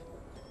 Stuff.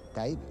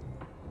 David?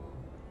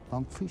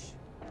 Monkfish?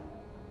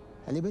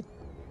 Halibut?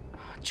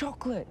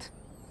 Chocolate.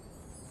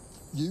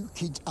 You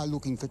kids are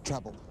looking for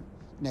trouble.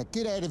 Now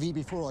get out of here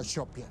before I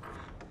shop you.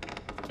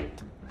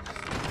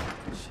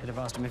 Should have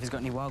asked him if he's got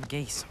any wild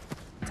geese.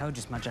 I told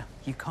you, Smudger,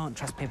 you can't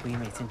trust people you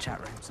meet in chat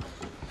rooms.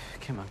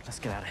 Come on, let's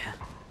get out of here.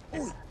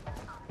 Oi!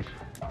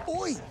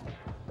 Oi!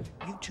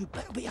 You two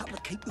better be able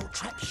to keep your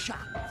traps shut.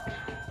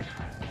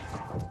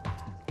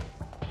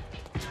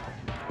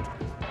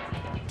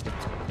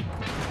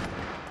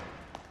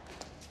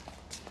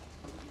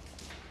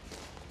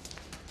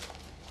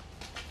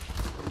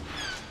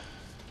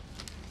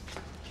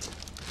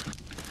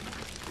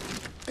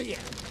 Here,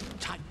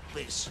 take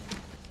this.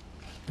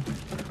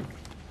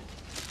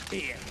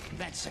 Here,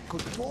 that's a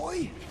good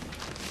boy.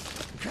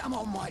 Come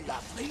on, my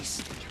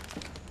lovelies.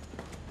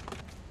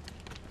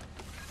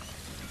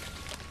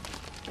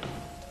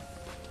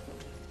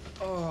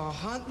 Oh,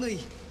 Huntley.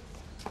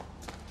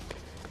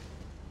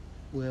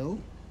 Well,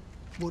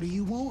 what do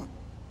you want?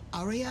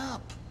 Hurry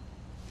up.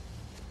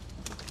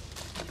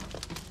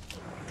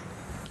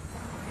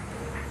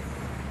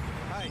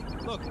 Hey,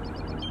 look.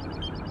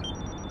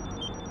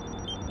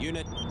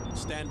 Unit,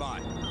 stand by.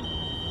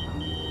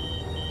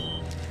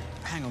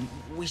 Hang on,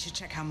 we should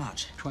check how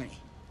much. 20.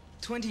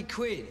 20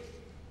 quid?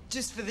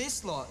 Just for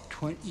this lot?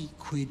 20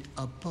 quid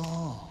a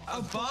bar.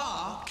 A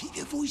bar? Keep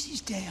your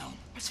voices down.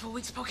 That's 4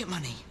 weeks' pocket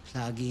money.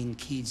 Plug in,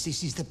 kids.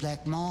 This is the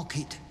black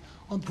market.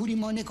 I'm putting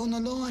my neck on the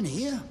line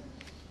here.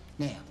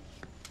 Now,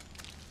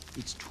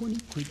 it's 20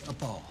 quid a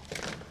bar.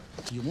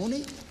 Do you want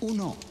it or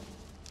not?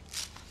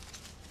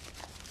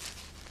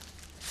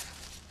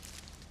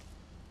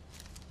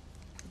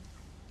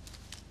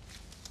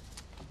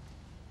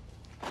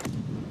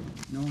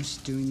 Nice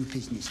doing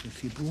business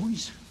with you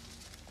boys.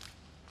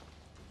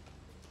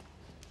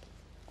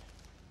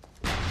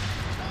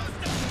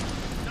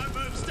 Don't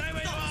move! Stay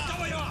where you are! Stop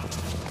where you are!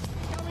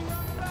 Coming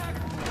round back!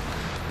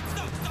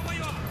 Stop where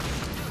you are!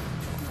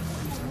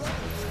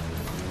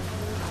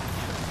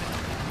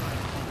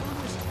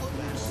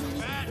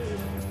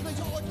 Please,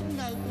 I didn't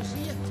know it was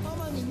here.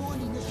 I'm only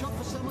minding the shop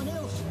for someone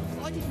else.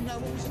 I didn't know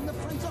what was in the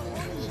freezer.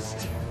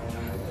 Honest.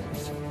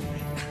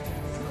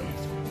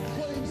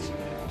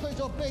 Please,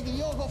 I beg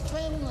you, I've got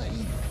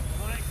family.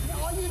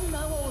 I didn't know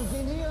I was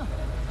in here.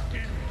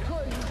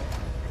 Please.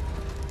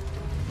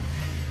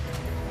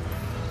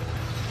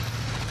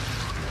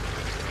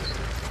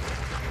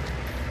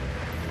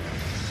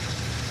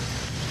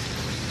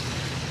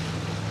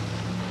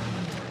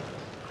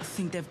 I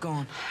think they've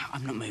gone.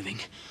 I'm not moving.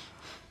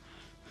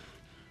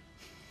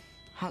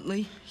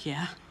 Huntley?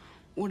 Yeah?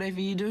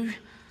 Whatever you do,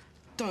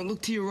 don't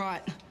look to your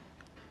right.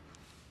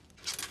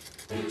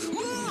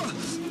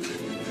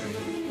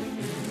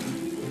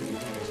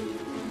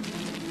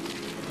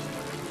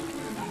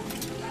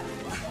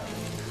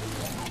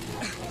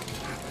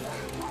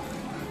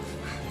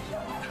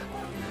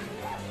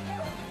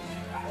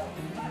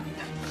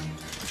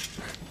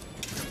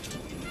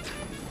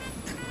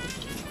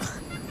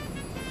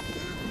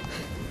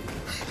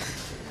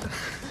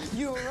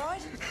 You all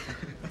right?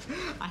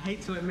 I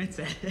hate to admit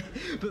it,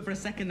 but for a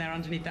second there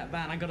underneath that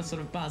van, I got a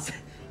sort of buzz.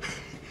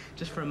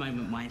 Just for a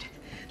moment, mind.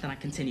 Then I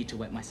continued to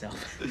wet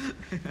myself.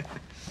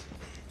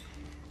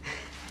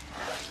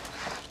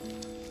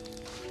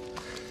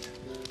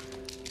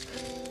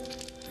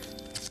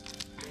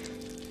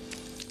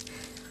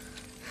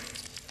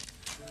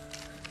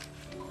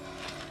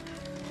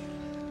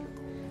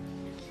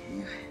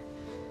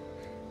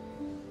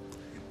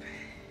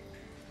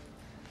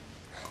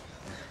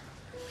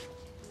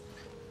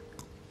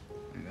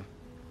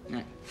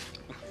 Right.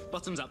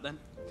 Bottoms up then.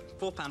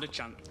 £4 a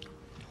chunk.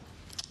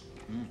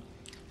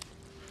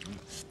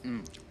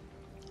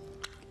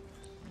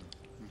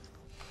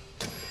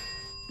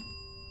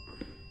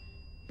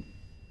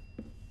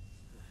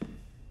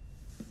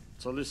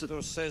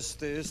 Solicitor says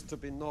there is to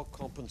be no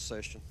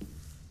compensation.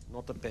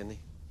 not a penny.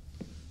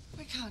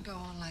 We can't go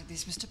on like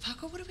this, Mr.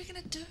 Puckle. What are we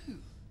going to do?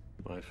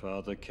 My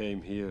father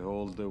came here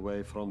all the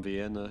way from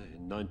Vienna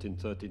in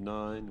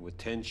 1939 with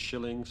 10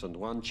 shillings and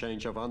 1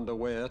 change of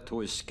underwear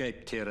to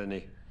escape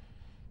tyranny.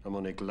 I'm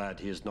only glad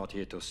he is not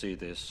here to see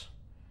this.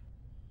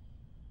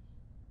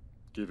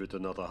 Give it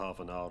another half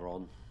an hour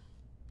on,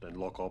 then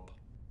lock up.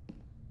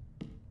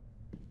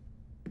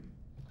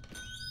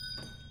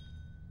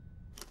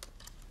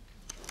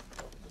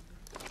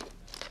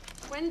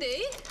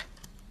 Wendy?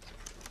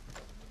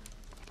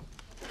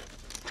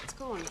 It's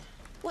gone.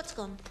 What's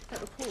gone?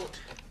 That report.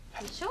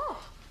 You sure?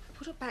 I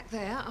put it back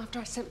there after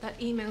I sent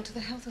that email to the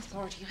health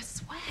authority, I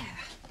swear.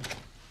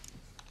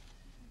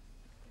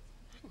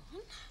 Hang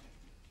on.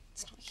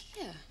 It's not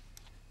here.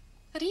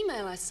 That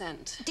email I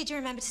sent. Did you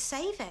remember to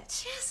save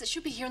it? Yes, it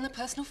should be here in the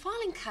personal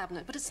filing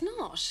cabinet, but it's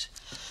not.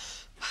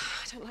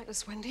 I don't like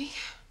this, Wendy.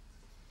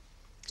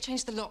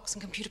 Change the locks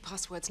and computer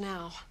passwords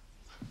now.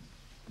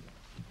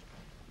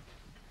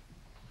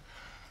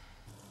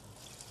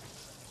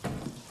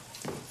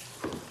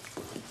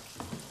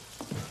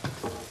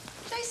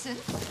 Jason,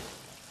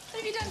 what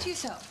have you done to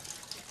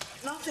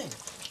yourself? Nothing.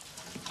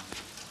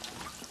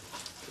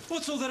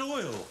 What's all that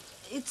oil?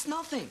 It's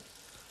nothing.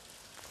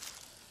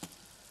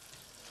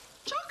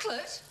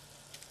 Chocolate?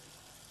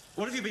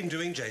 What have you been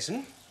doing,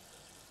 Jason?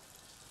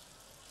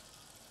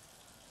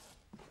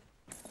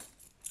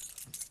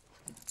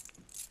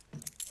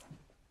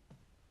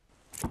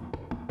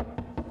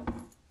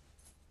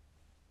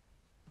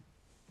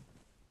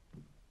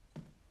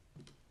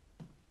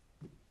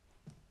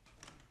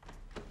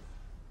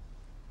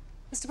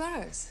 Mr.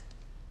 Burrows,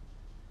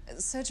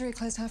 surgery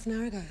closed half an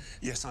hour ago.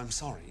 Yes, I'm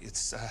sorry.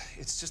 It's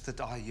just that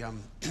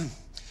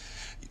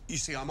you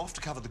see, I'm off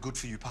to cover the Good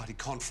For You Party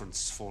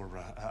conference for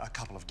a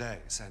couple of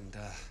days, and,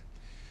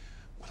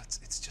 well,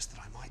 it's just that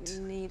I might...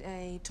 You need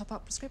a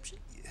top-up prescription?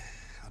 Yeah,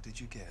 how did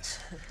you guess?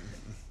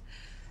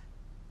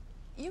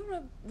 You're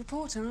a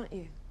reporter, aren't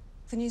you?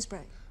 For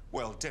Newsbreak?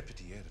 Well,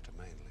 deputy editor,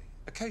 mainly.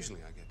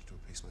 Occasionally I get to do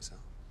a piece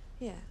myself.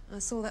 Yeah, I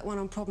saw that one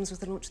on problems with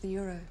the launch of the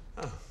Euro.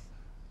 Oh,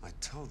 I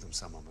told them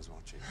someone was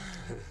watching.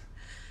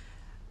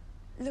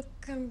 Look,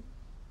 could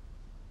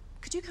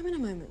you come in a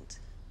moment?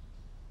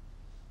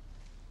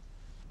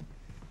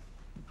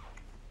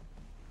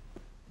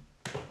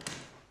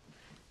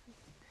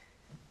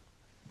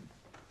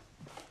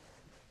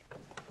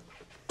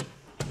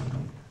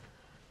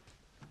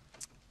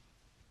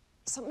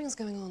 Something's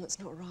going on that's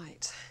not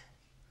right.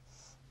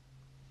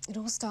 It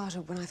all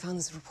started when I found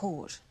this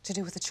report to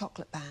do with the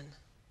chocolate ban.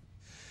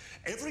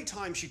 Every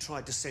time she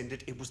tried to send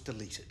it, it was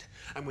deleted.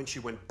 And when she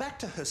went back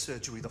to her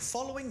surgery the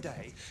following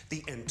day,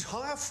 the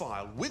entire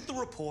file with the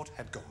report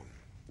had gone.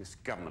 This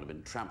government have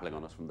been trampling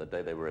on us from the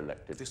day they were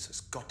elected. This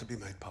has got to be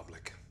made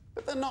public.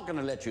 But they're not going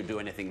to let you do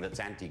anything that's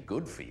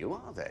anti-good for you,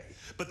 are they?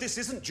 But this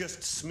isn't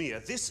just smear.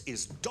 This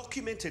is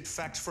documented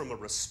fact from a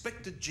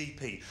respected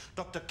GP.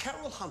 Dr.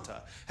 Carol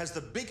Hunter has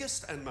the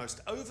biggest and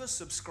most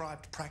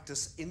oversubscribed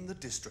practice in the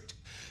district.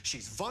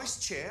 She's vice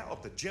chair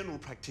of the General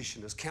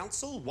Practitioners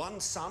Council, one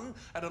son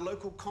at a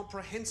local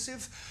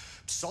comprehensive,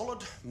 solid,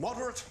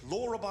 moderate,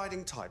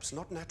 law-abiding types,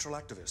 not natural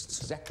activists.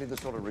 Exactly the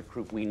sort of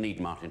recruit we need,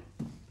 Martin.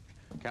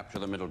 Capture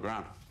the middle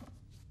ground.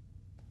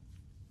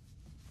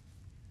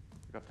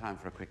 Got time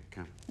for a quick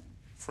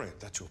Fred,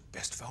 that's your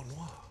best val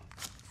noir.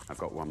 I've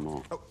got one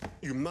more. Oh,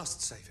 you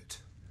must save it.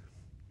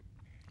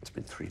 It's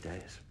been 3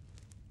 days.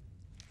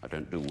 I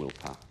don't do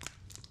willpower.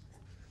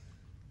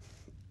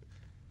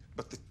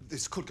 But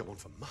this could go on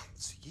for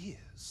months,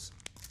 years.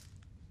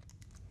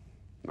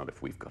 Not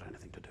if we've got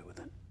anything to do with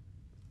it.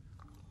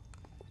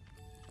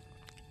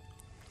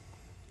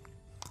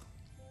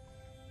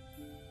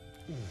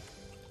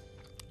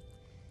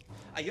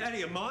 Are you out of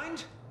your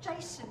mind?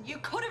 Jason, you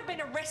could have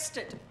been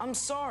arrested. I'm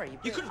sorry.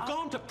 You could have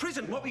gone to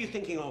prison. What were you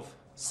thinking of?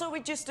 So we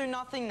just do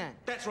nothing then?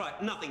 That's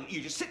right, nothing.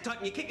 You just sit tight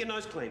and you keep your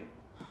nose clean.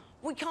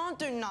 We can't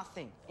do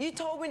nothing. You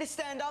told me to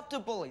stand up to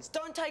bullies.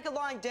 Don't take it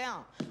lying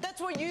down. That's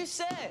what you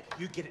said.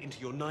 You get it into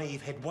your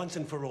naive head once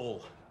and for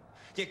all.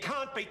 You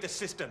can't beat the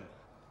system.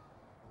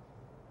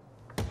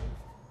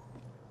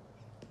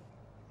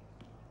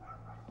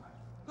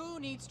 Who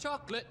needs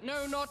chocolate?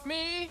 No, not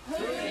me. Who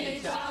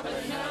needs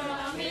chocolate? No,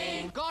 not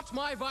me. Got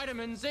my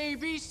vitamins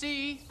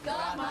ABC.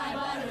 Got my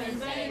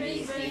vitamins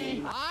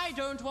ABC. I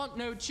don't want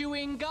no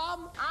chewing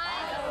gum.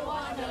 I don't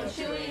want no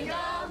chewing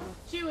gum.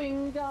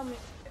 Chewing gum.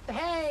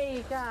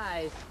 Hey,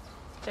 guys.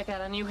 Check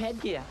out our new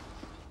headgear.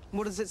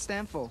 What does it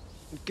stand for?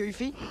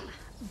 Goofy?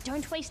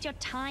 Don't waste your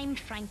time,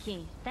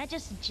 Frankie. They're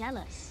just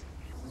jealous.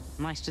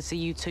 Nice to see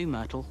you too,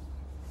 Myrtle.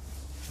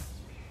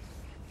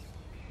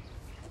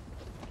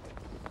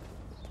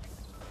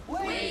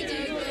 We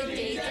do good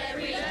deeds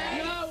every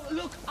day. No,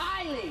 look,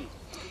 I lead.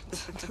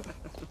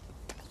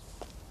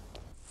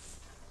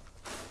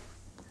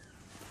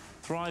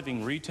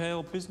 Thriving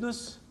retail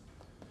business,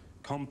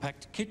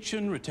 compact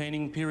kitchen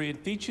retaining period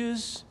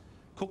features,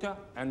 cooker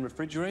and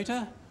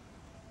refrigerator,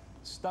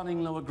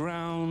 stunning lower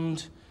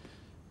ground,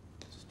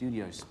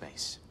 studio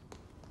space.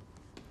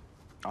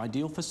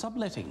 Ideal for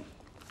subletting.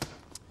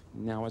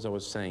 Now, as I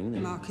was saying... The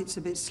market's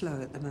a bit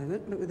slow at the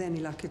moment, but with any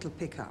luck it'll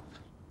pick up.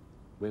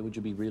 Where would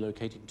you be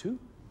relocating to?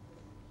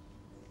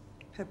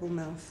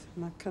 Pebblemouth.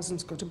 My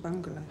cousin's got a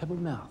bungalow.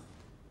 Pebblemouth.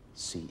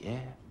 Sea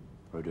air,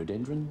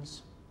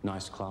 rhododendrons,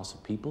 nice class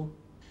of people.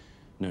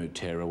 No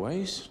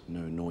tearaways,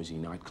 no noisy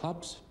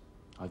nightclubs.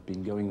 I've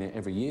been going there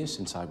every year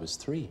since I was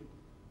 3.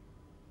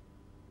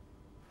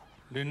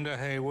 Linda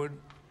Haywood.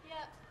 Yeah.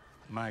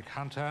 Mike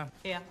Hunter.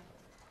 Yeah.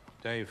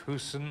 Dave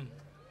Hewson.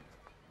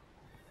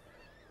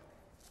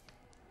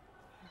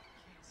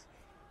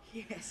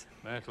 Yes.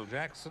 Myrtle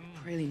Jackson.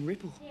 Praline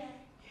Ripple. Yeah.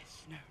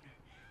 Yes, no.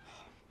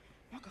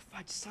 Mocha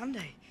Fudge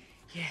Sunday.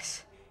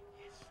 Yes.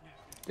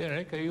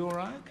 Derek, are you all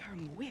right?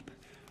 Caramel Whip.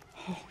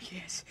 Oh,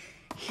 yes.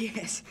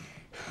 Yes.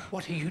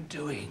 What are you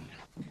doing?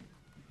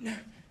 No,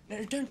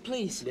 don't,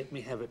 please. Let me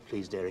have it,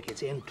 please, Derek.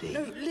 It's empty.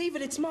 No, leave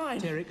it. It's mine.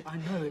 Derek, I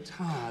know it's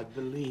hard,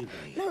 believe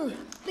me. No,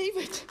 leave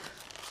it.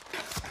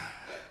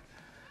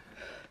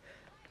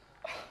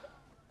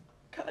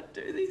 Can't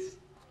do this.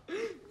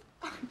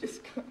 I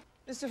just can't.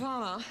 Mr.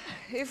 Farmer,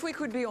 if we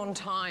could be on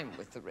time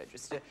with the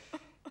register.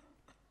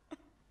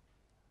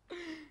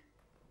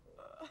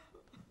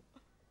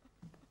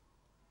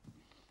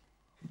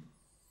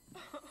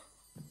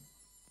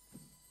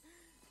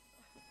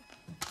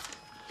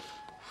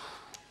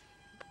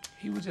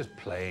 He was just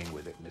playing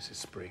with it, Mrs.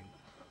 Spring.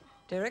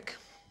 Derek,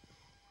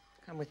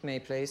 come with me,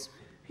 please.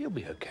 He'll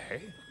be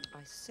okay. I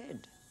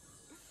said,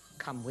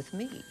 come with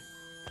me,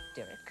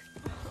 Derek.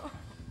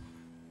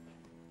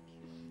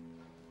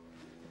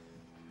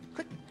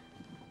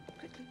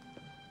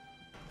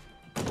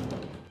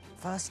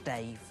 First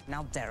Dave,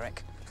 now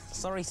Derek.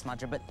 Sorry,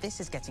 Smudger, but this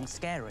is getting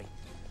scary.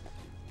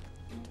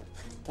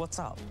 What's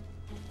up?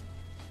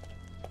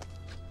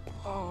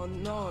 Oh,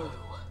 no.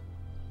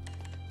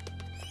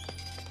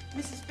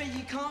 Mrs. B,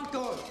 you can't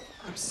go.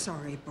 I'm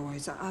sorry,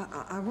 boys.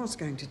 I was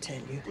going to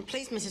tell you.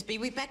 Please, Mrs. B,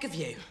 we beg of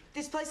you.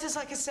 This place is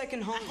like a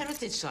second home. A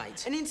heritage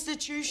site. An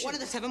institution. One of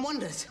the 7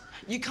 wonders.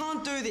 You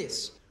can't do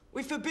this.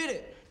 We forbid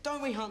it.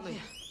 Don't we, Huntley?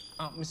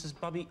 Mrs.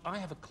 Bubby, I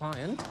have a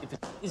client.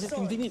 Is it Sorry,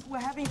 convenient? We're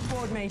having a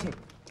board meeting.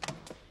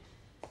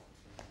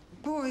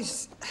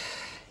 Boys,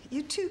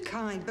 you're too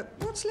kind, but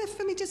what's left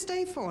for me to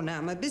stay for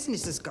now? My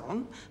business is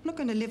gone. I'm not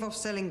going to live off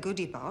selling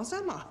goodie bars,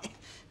 am I?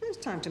 It's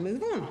time to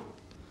move on.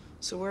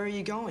 So where are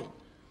you going?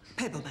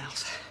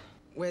 Pebblemouth.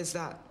 Where's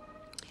that?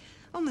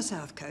 On the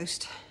south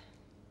coast.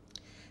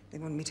 They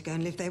wanted me to go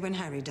and live there when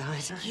Harry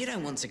died. You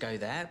don't want to go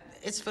there.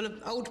 It's full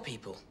of old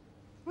people.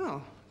 Well,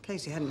 in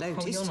case you hadn't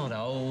noticed. Oh, you're not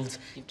old.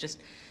 You've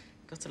just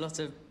got a lot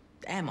of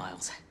air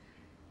miles.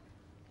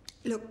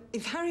 Look,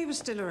 if Harry was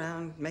still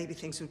around, maybe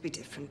things would be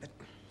different, but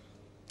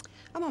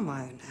I'm on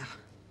my own now.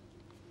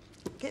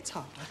 It gets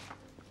harder.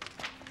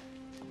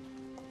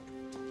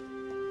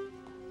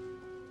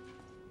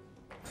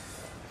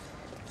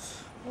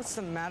 What's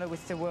the matter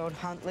with the world,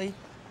 Huntley?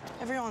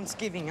 Everyone's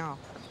giving up.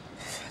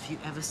 Have you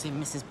ever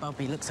seen Mrs.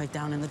 Bubby look so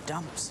down in the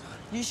dumps?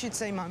 You should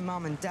see my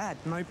mum and dad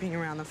moping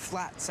around the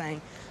flat saying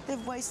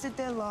they've wasted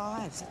their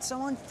lives. It's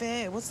so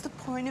unfair. What's the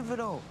point of it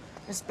all?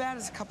 As bad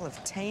as a couple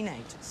of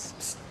teenagers.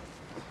 Psst.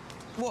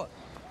 What?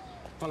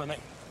 Follow me.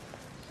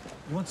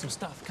 You want some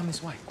stuff? Come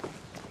this way.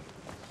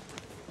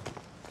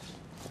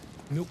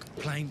 Milk,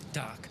 plain,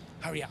 dark.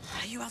 Hurry up.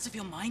 Are you out of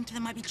your mind? There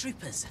might be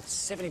troopers.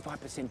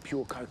 75%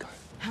 pure cocoa.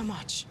 How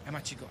much? How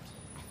much you got?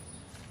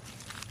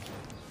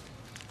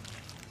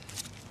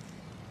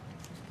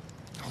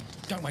 Oh,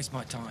 don't waste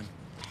my time.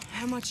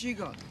 How much you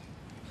got?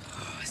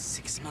 Oh,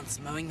 6 months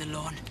mowing the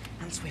lawn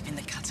and sweeping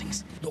the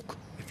cuttings. Look,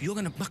 if you're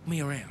going to buck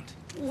me around...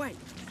 Wait.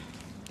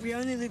 We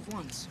only live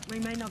once. We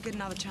may not get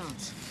another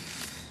chance.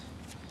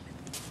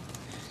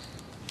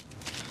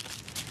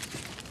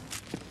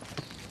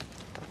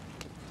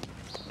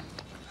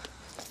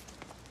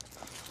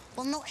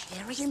 Well, not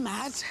here. Are you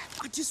mad?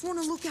 I just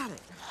want to look at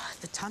it.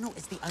 The tunnel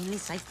is the only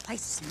safe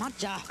place,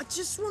 Smudger. I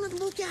just want to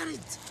look at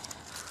it.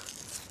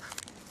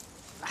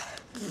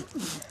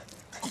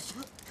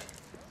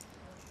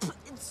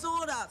 It's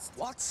sawdust.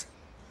 What?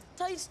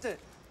 Taste it.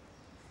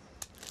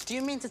 Do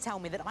you mean to tell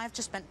me that I've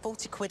just spent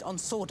 40 quid on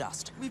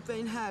sawdust? We've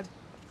been had.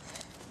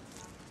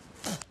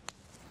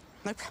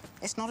 Nope,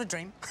 it's not a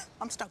dream.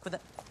 I'm stuck with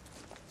it.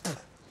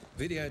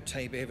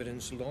 Videotape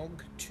evidence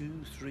log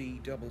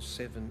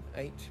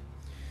 23778.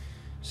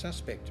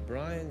 Suspect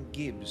Brian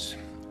Gibbs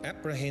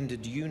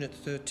apprehended Unit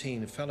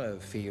 13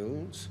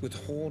 Fallowfields with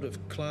hoard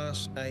of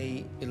Class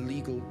A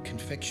illegal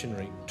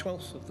confectionery.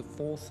 12th of the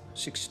 4th,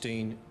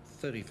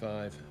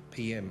 16:35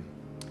 p.m.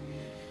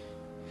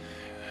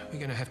 We're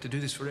going to have to do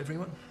this for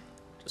everyone?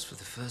 Just for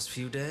the first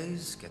few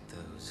days, get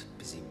those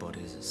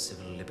busybodies of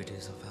civil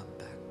liberties off our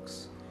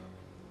backs.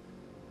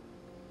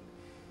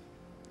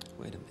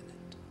 Wait a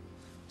minute.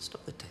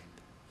 Stop the tape.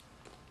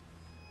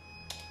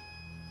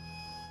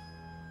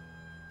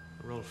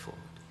 Roll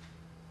forward.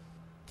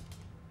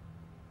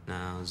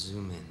 Now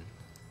zoom in.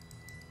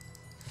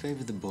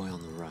 Favor the boy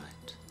on the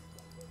right.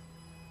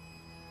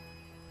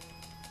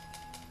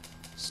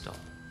 Stop.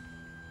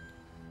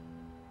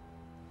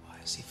 Why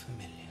is he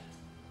familiar?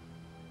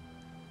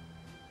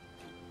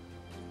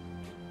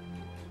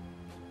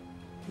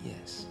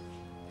 Yes.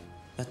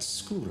 That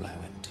school I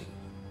went to.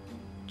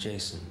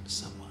 Jason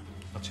someone.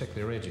 I'll check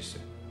the register.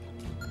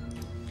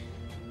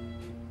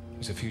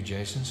 There's a few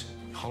Jasons.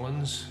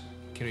 Hollins,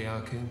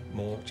 Kiriakou,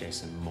 Moore.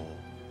 Jason Moore.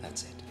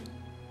 That's it.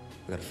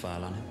 We got a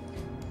file on him?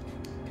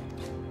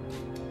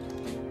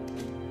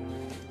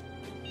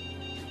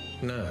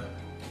 No.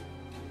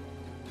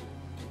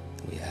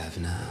 We have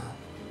now.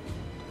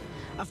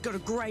 I've got a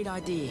great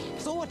idea.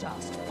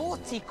 Sawdust,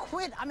 40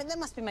 quid. I mean, they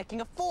must be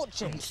making a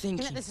fortune. I'm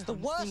thinking. You know, this is the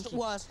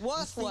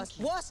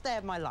worst day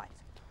of my life.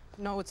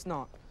 No, it's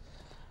not.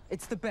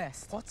 It's the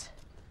best. What?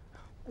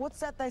 What's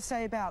that they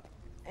say about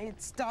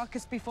it's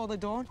darkest before the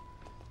dawn?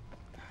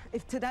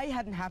 If today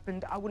hadn't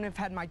happened, I wouldn't have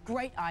had my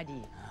great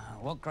idea.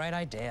 What great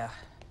idea.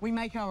 We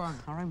make our own.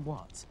 Our own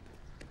what?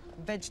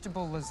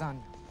 Vegetable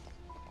lasagna.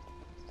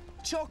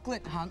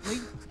 Chocolate, Huntley.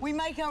 We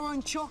make our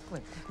own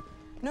chocolate.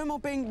 No more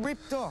being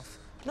ripped off.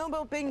 No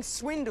more being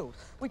swindled.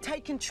 We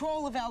take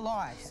control of our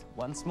lives.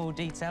 One small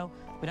detail.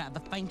 We don't have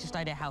the faintest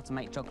idea how to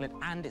make chocolate,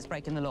 and it's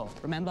breaking the law.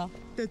 Remember?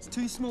 That's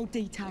two small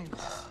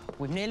details.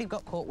 We've nearly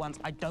got caught once.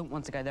 I don't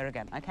want to go there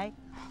again, okay?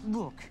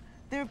 Look,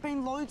 there have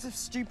been loads of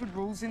stupid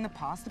rules in the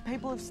past that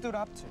people have stood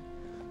up to.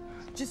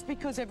 Just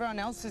because everyone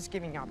else is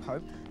giving up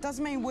hope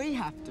doesn't mean we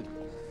have to.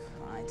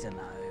 I don't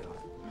know.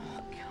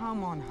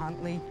 Come on,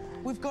 Huntley.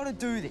 We've got to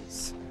do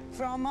this.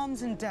 For our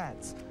mums and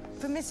dads.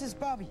 For Mrs.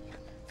 Bobby.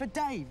 For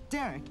Dave,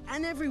 Derek,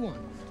 and everyone.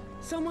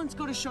 Someone's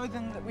got to show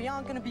them that we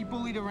aren't going to be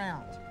bullied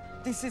around.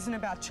 This isn't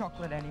about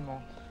chocolate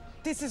anymore.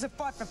 This is a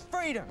fight for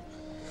freedom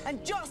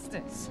and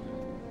justice.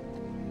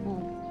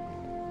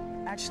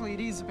 Well, actually,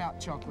 it is about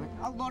chocolate.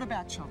 A lot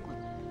about chocolate.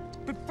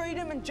 But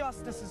freedom and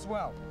justice as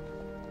well.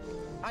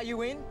 Are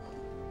you in?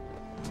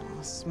 Oh,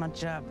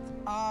 Smudger.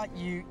 Are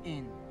you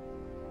in?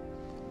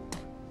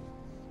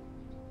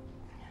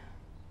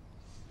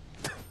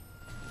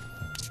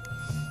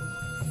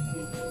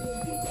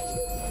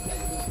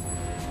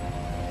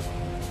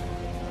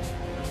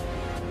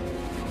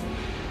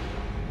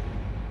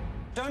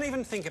 Don't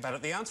even think about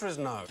it. The answer is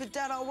no. But,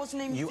 Dad, I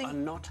wasn't even You are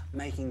not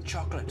making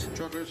chocolate.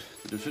 Chocolate,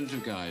 the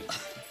definitive guide.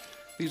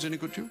 These any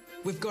good to you?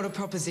 We've got a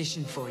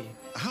proposition for you.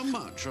 How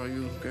much are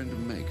you going to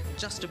make?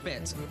 Just a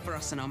bit for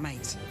us and our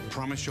mates.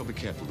 Promise you'll be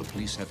careful. The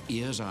police have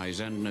ears, eyes,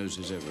 and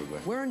noses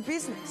everywhere. We're in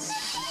business.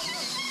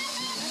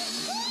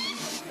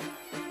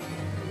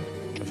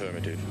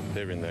 Affirmative.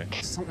 They're in there.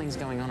 Something's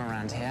going on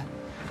around here.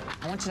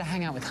 I want you to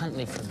hang out with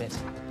Huntley for a bit.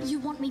 You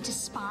want me to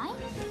spy?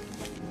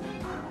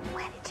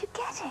 Where did you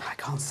get it? I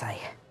can't say.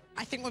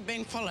 I think we're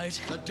being followed.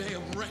 The day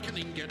of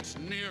reckoning gets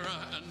nearer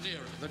and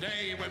nearer. The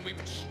day when we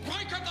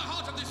strike at the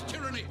heart of this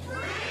tyranny.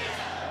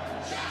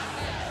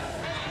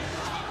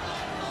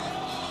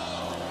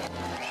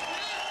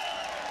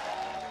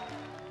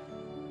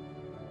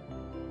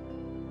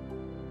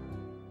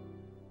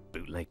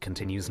 Bootleg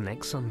continues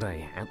next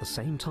Sunday at the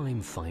same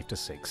time, 5 to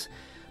 6.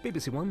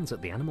 BBC One's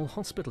at the Animal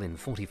Hospital in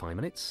 45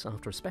 minutes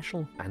after a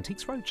special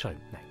Antiques Roadshow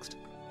next.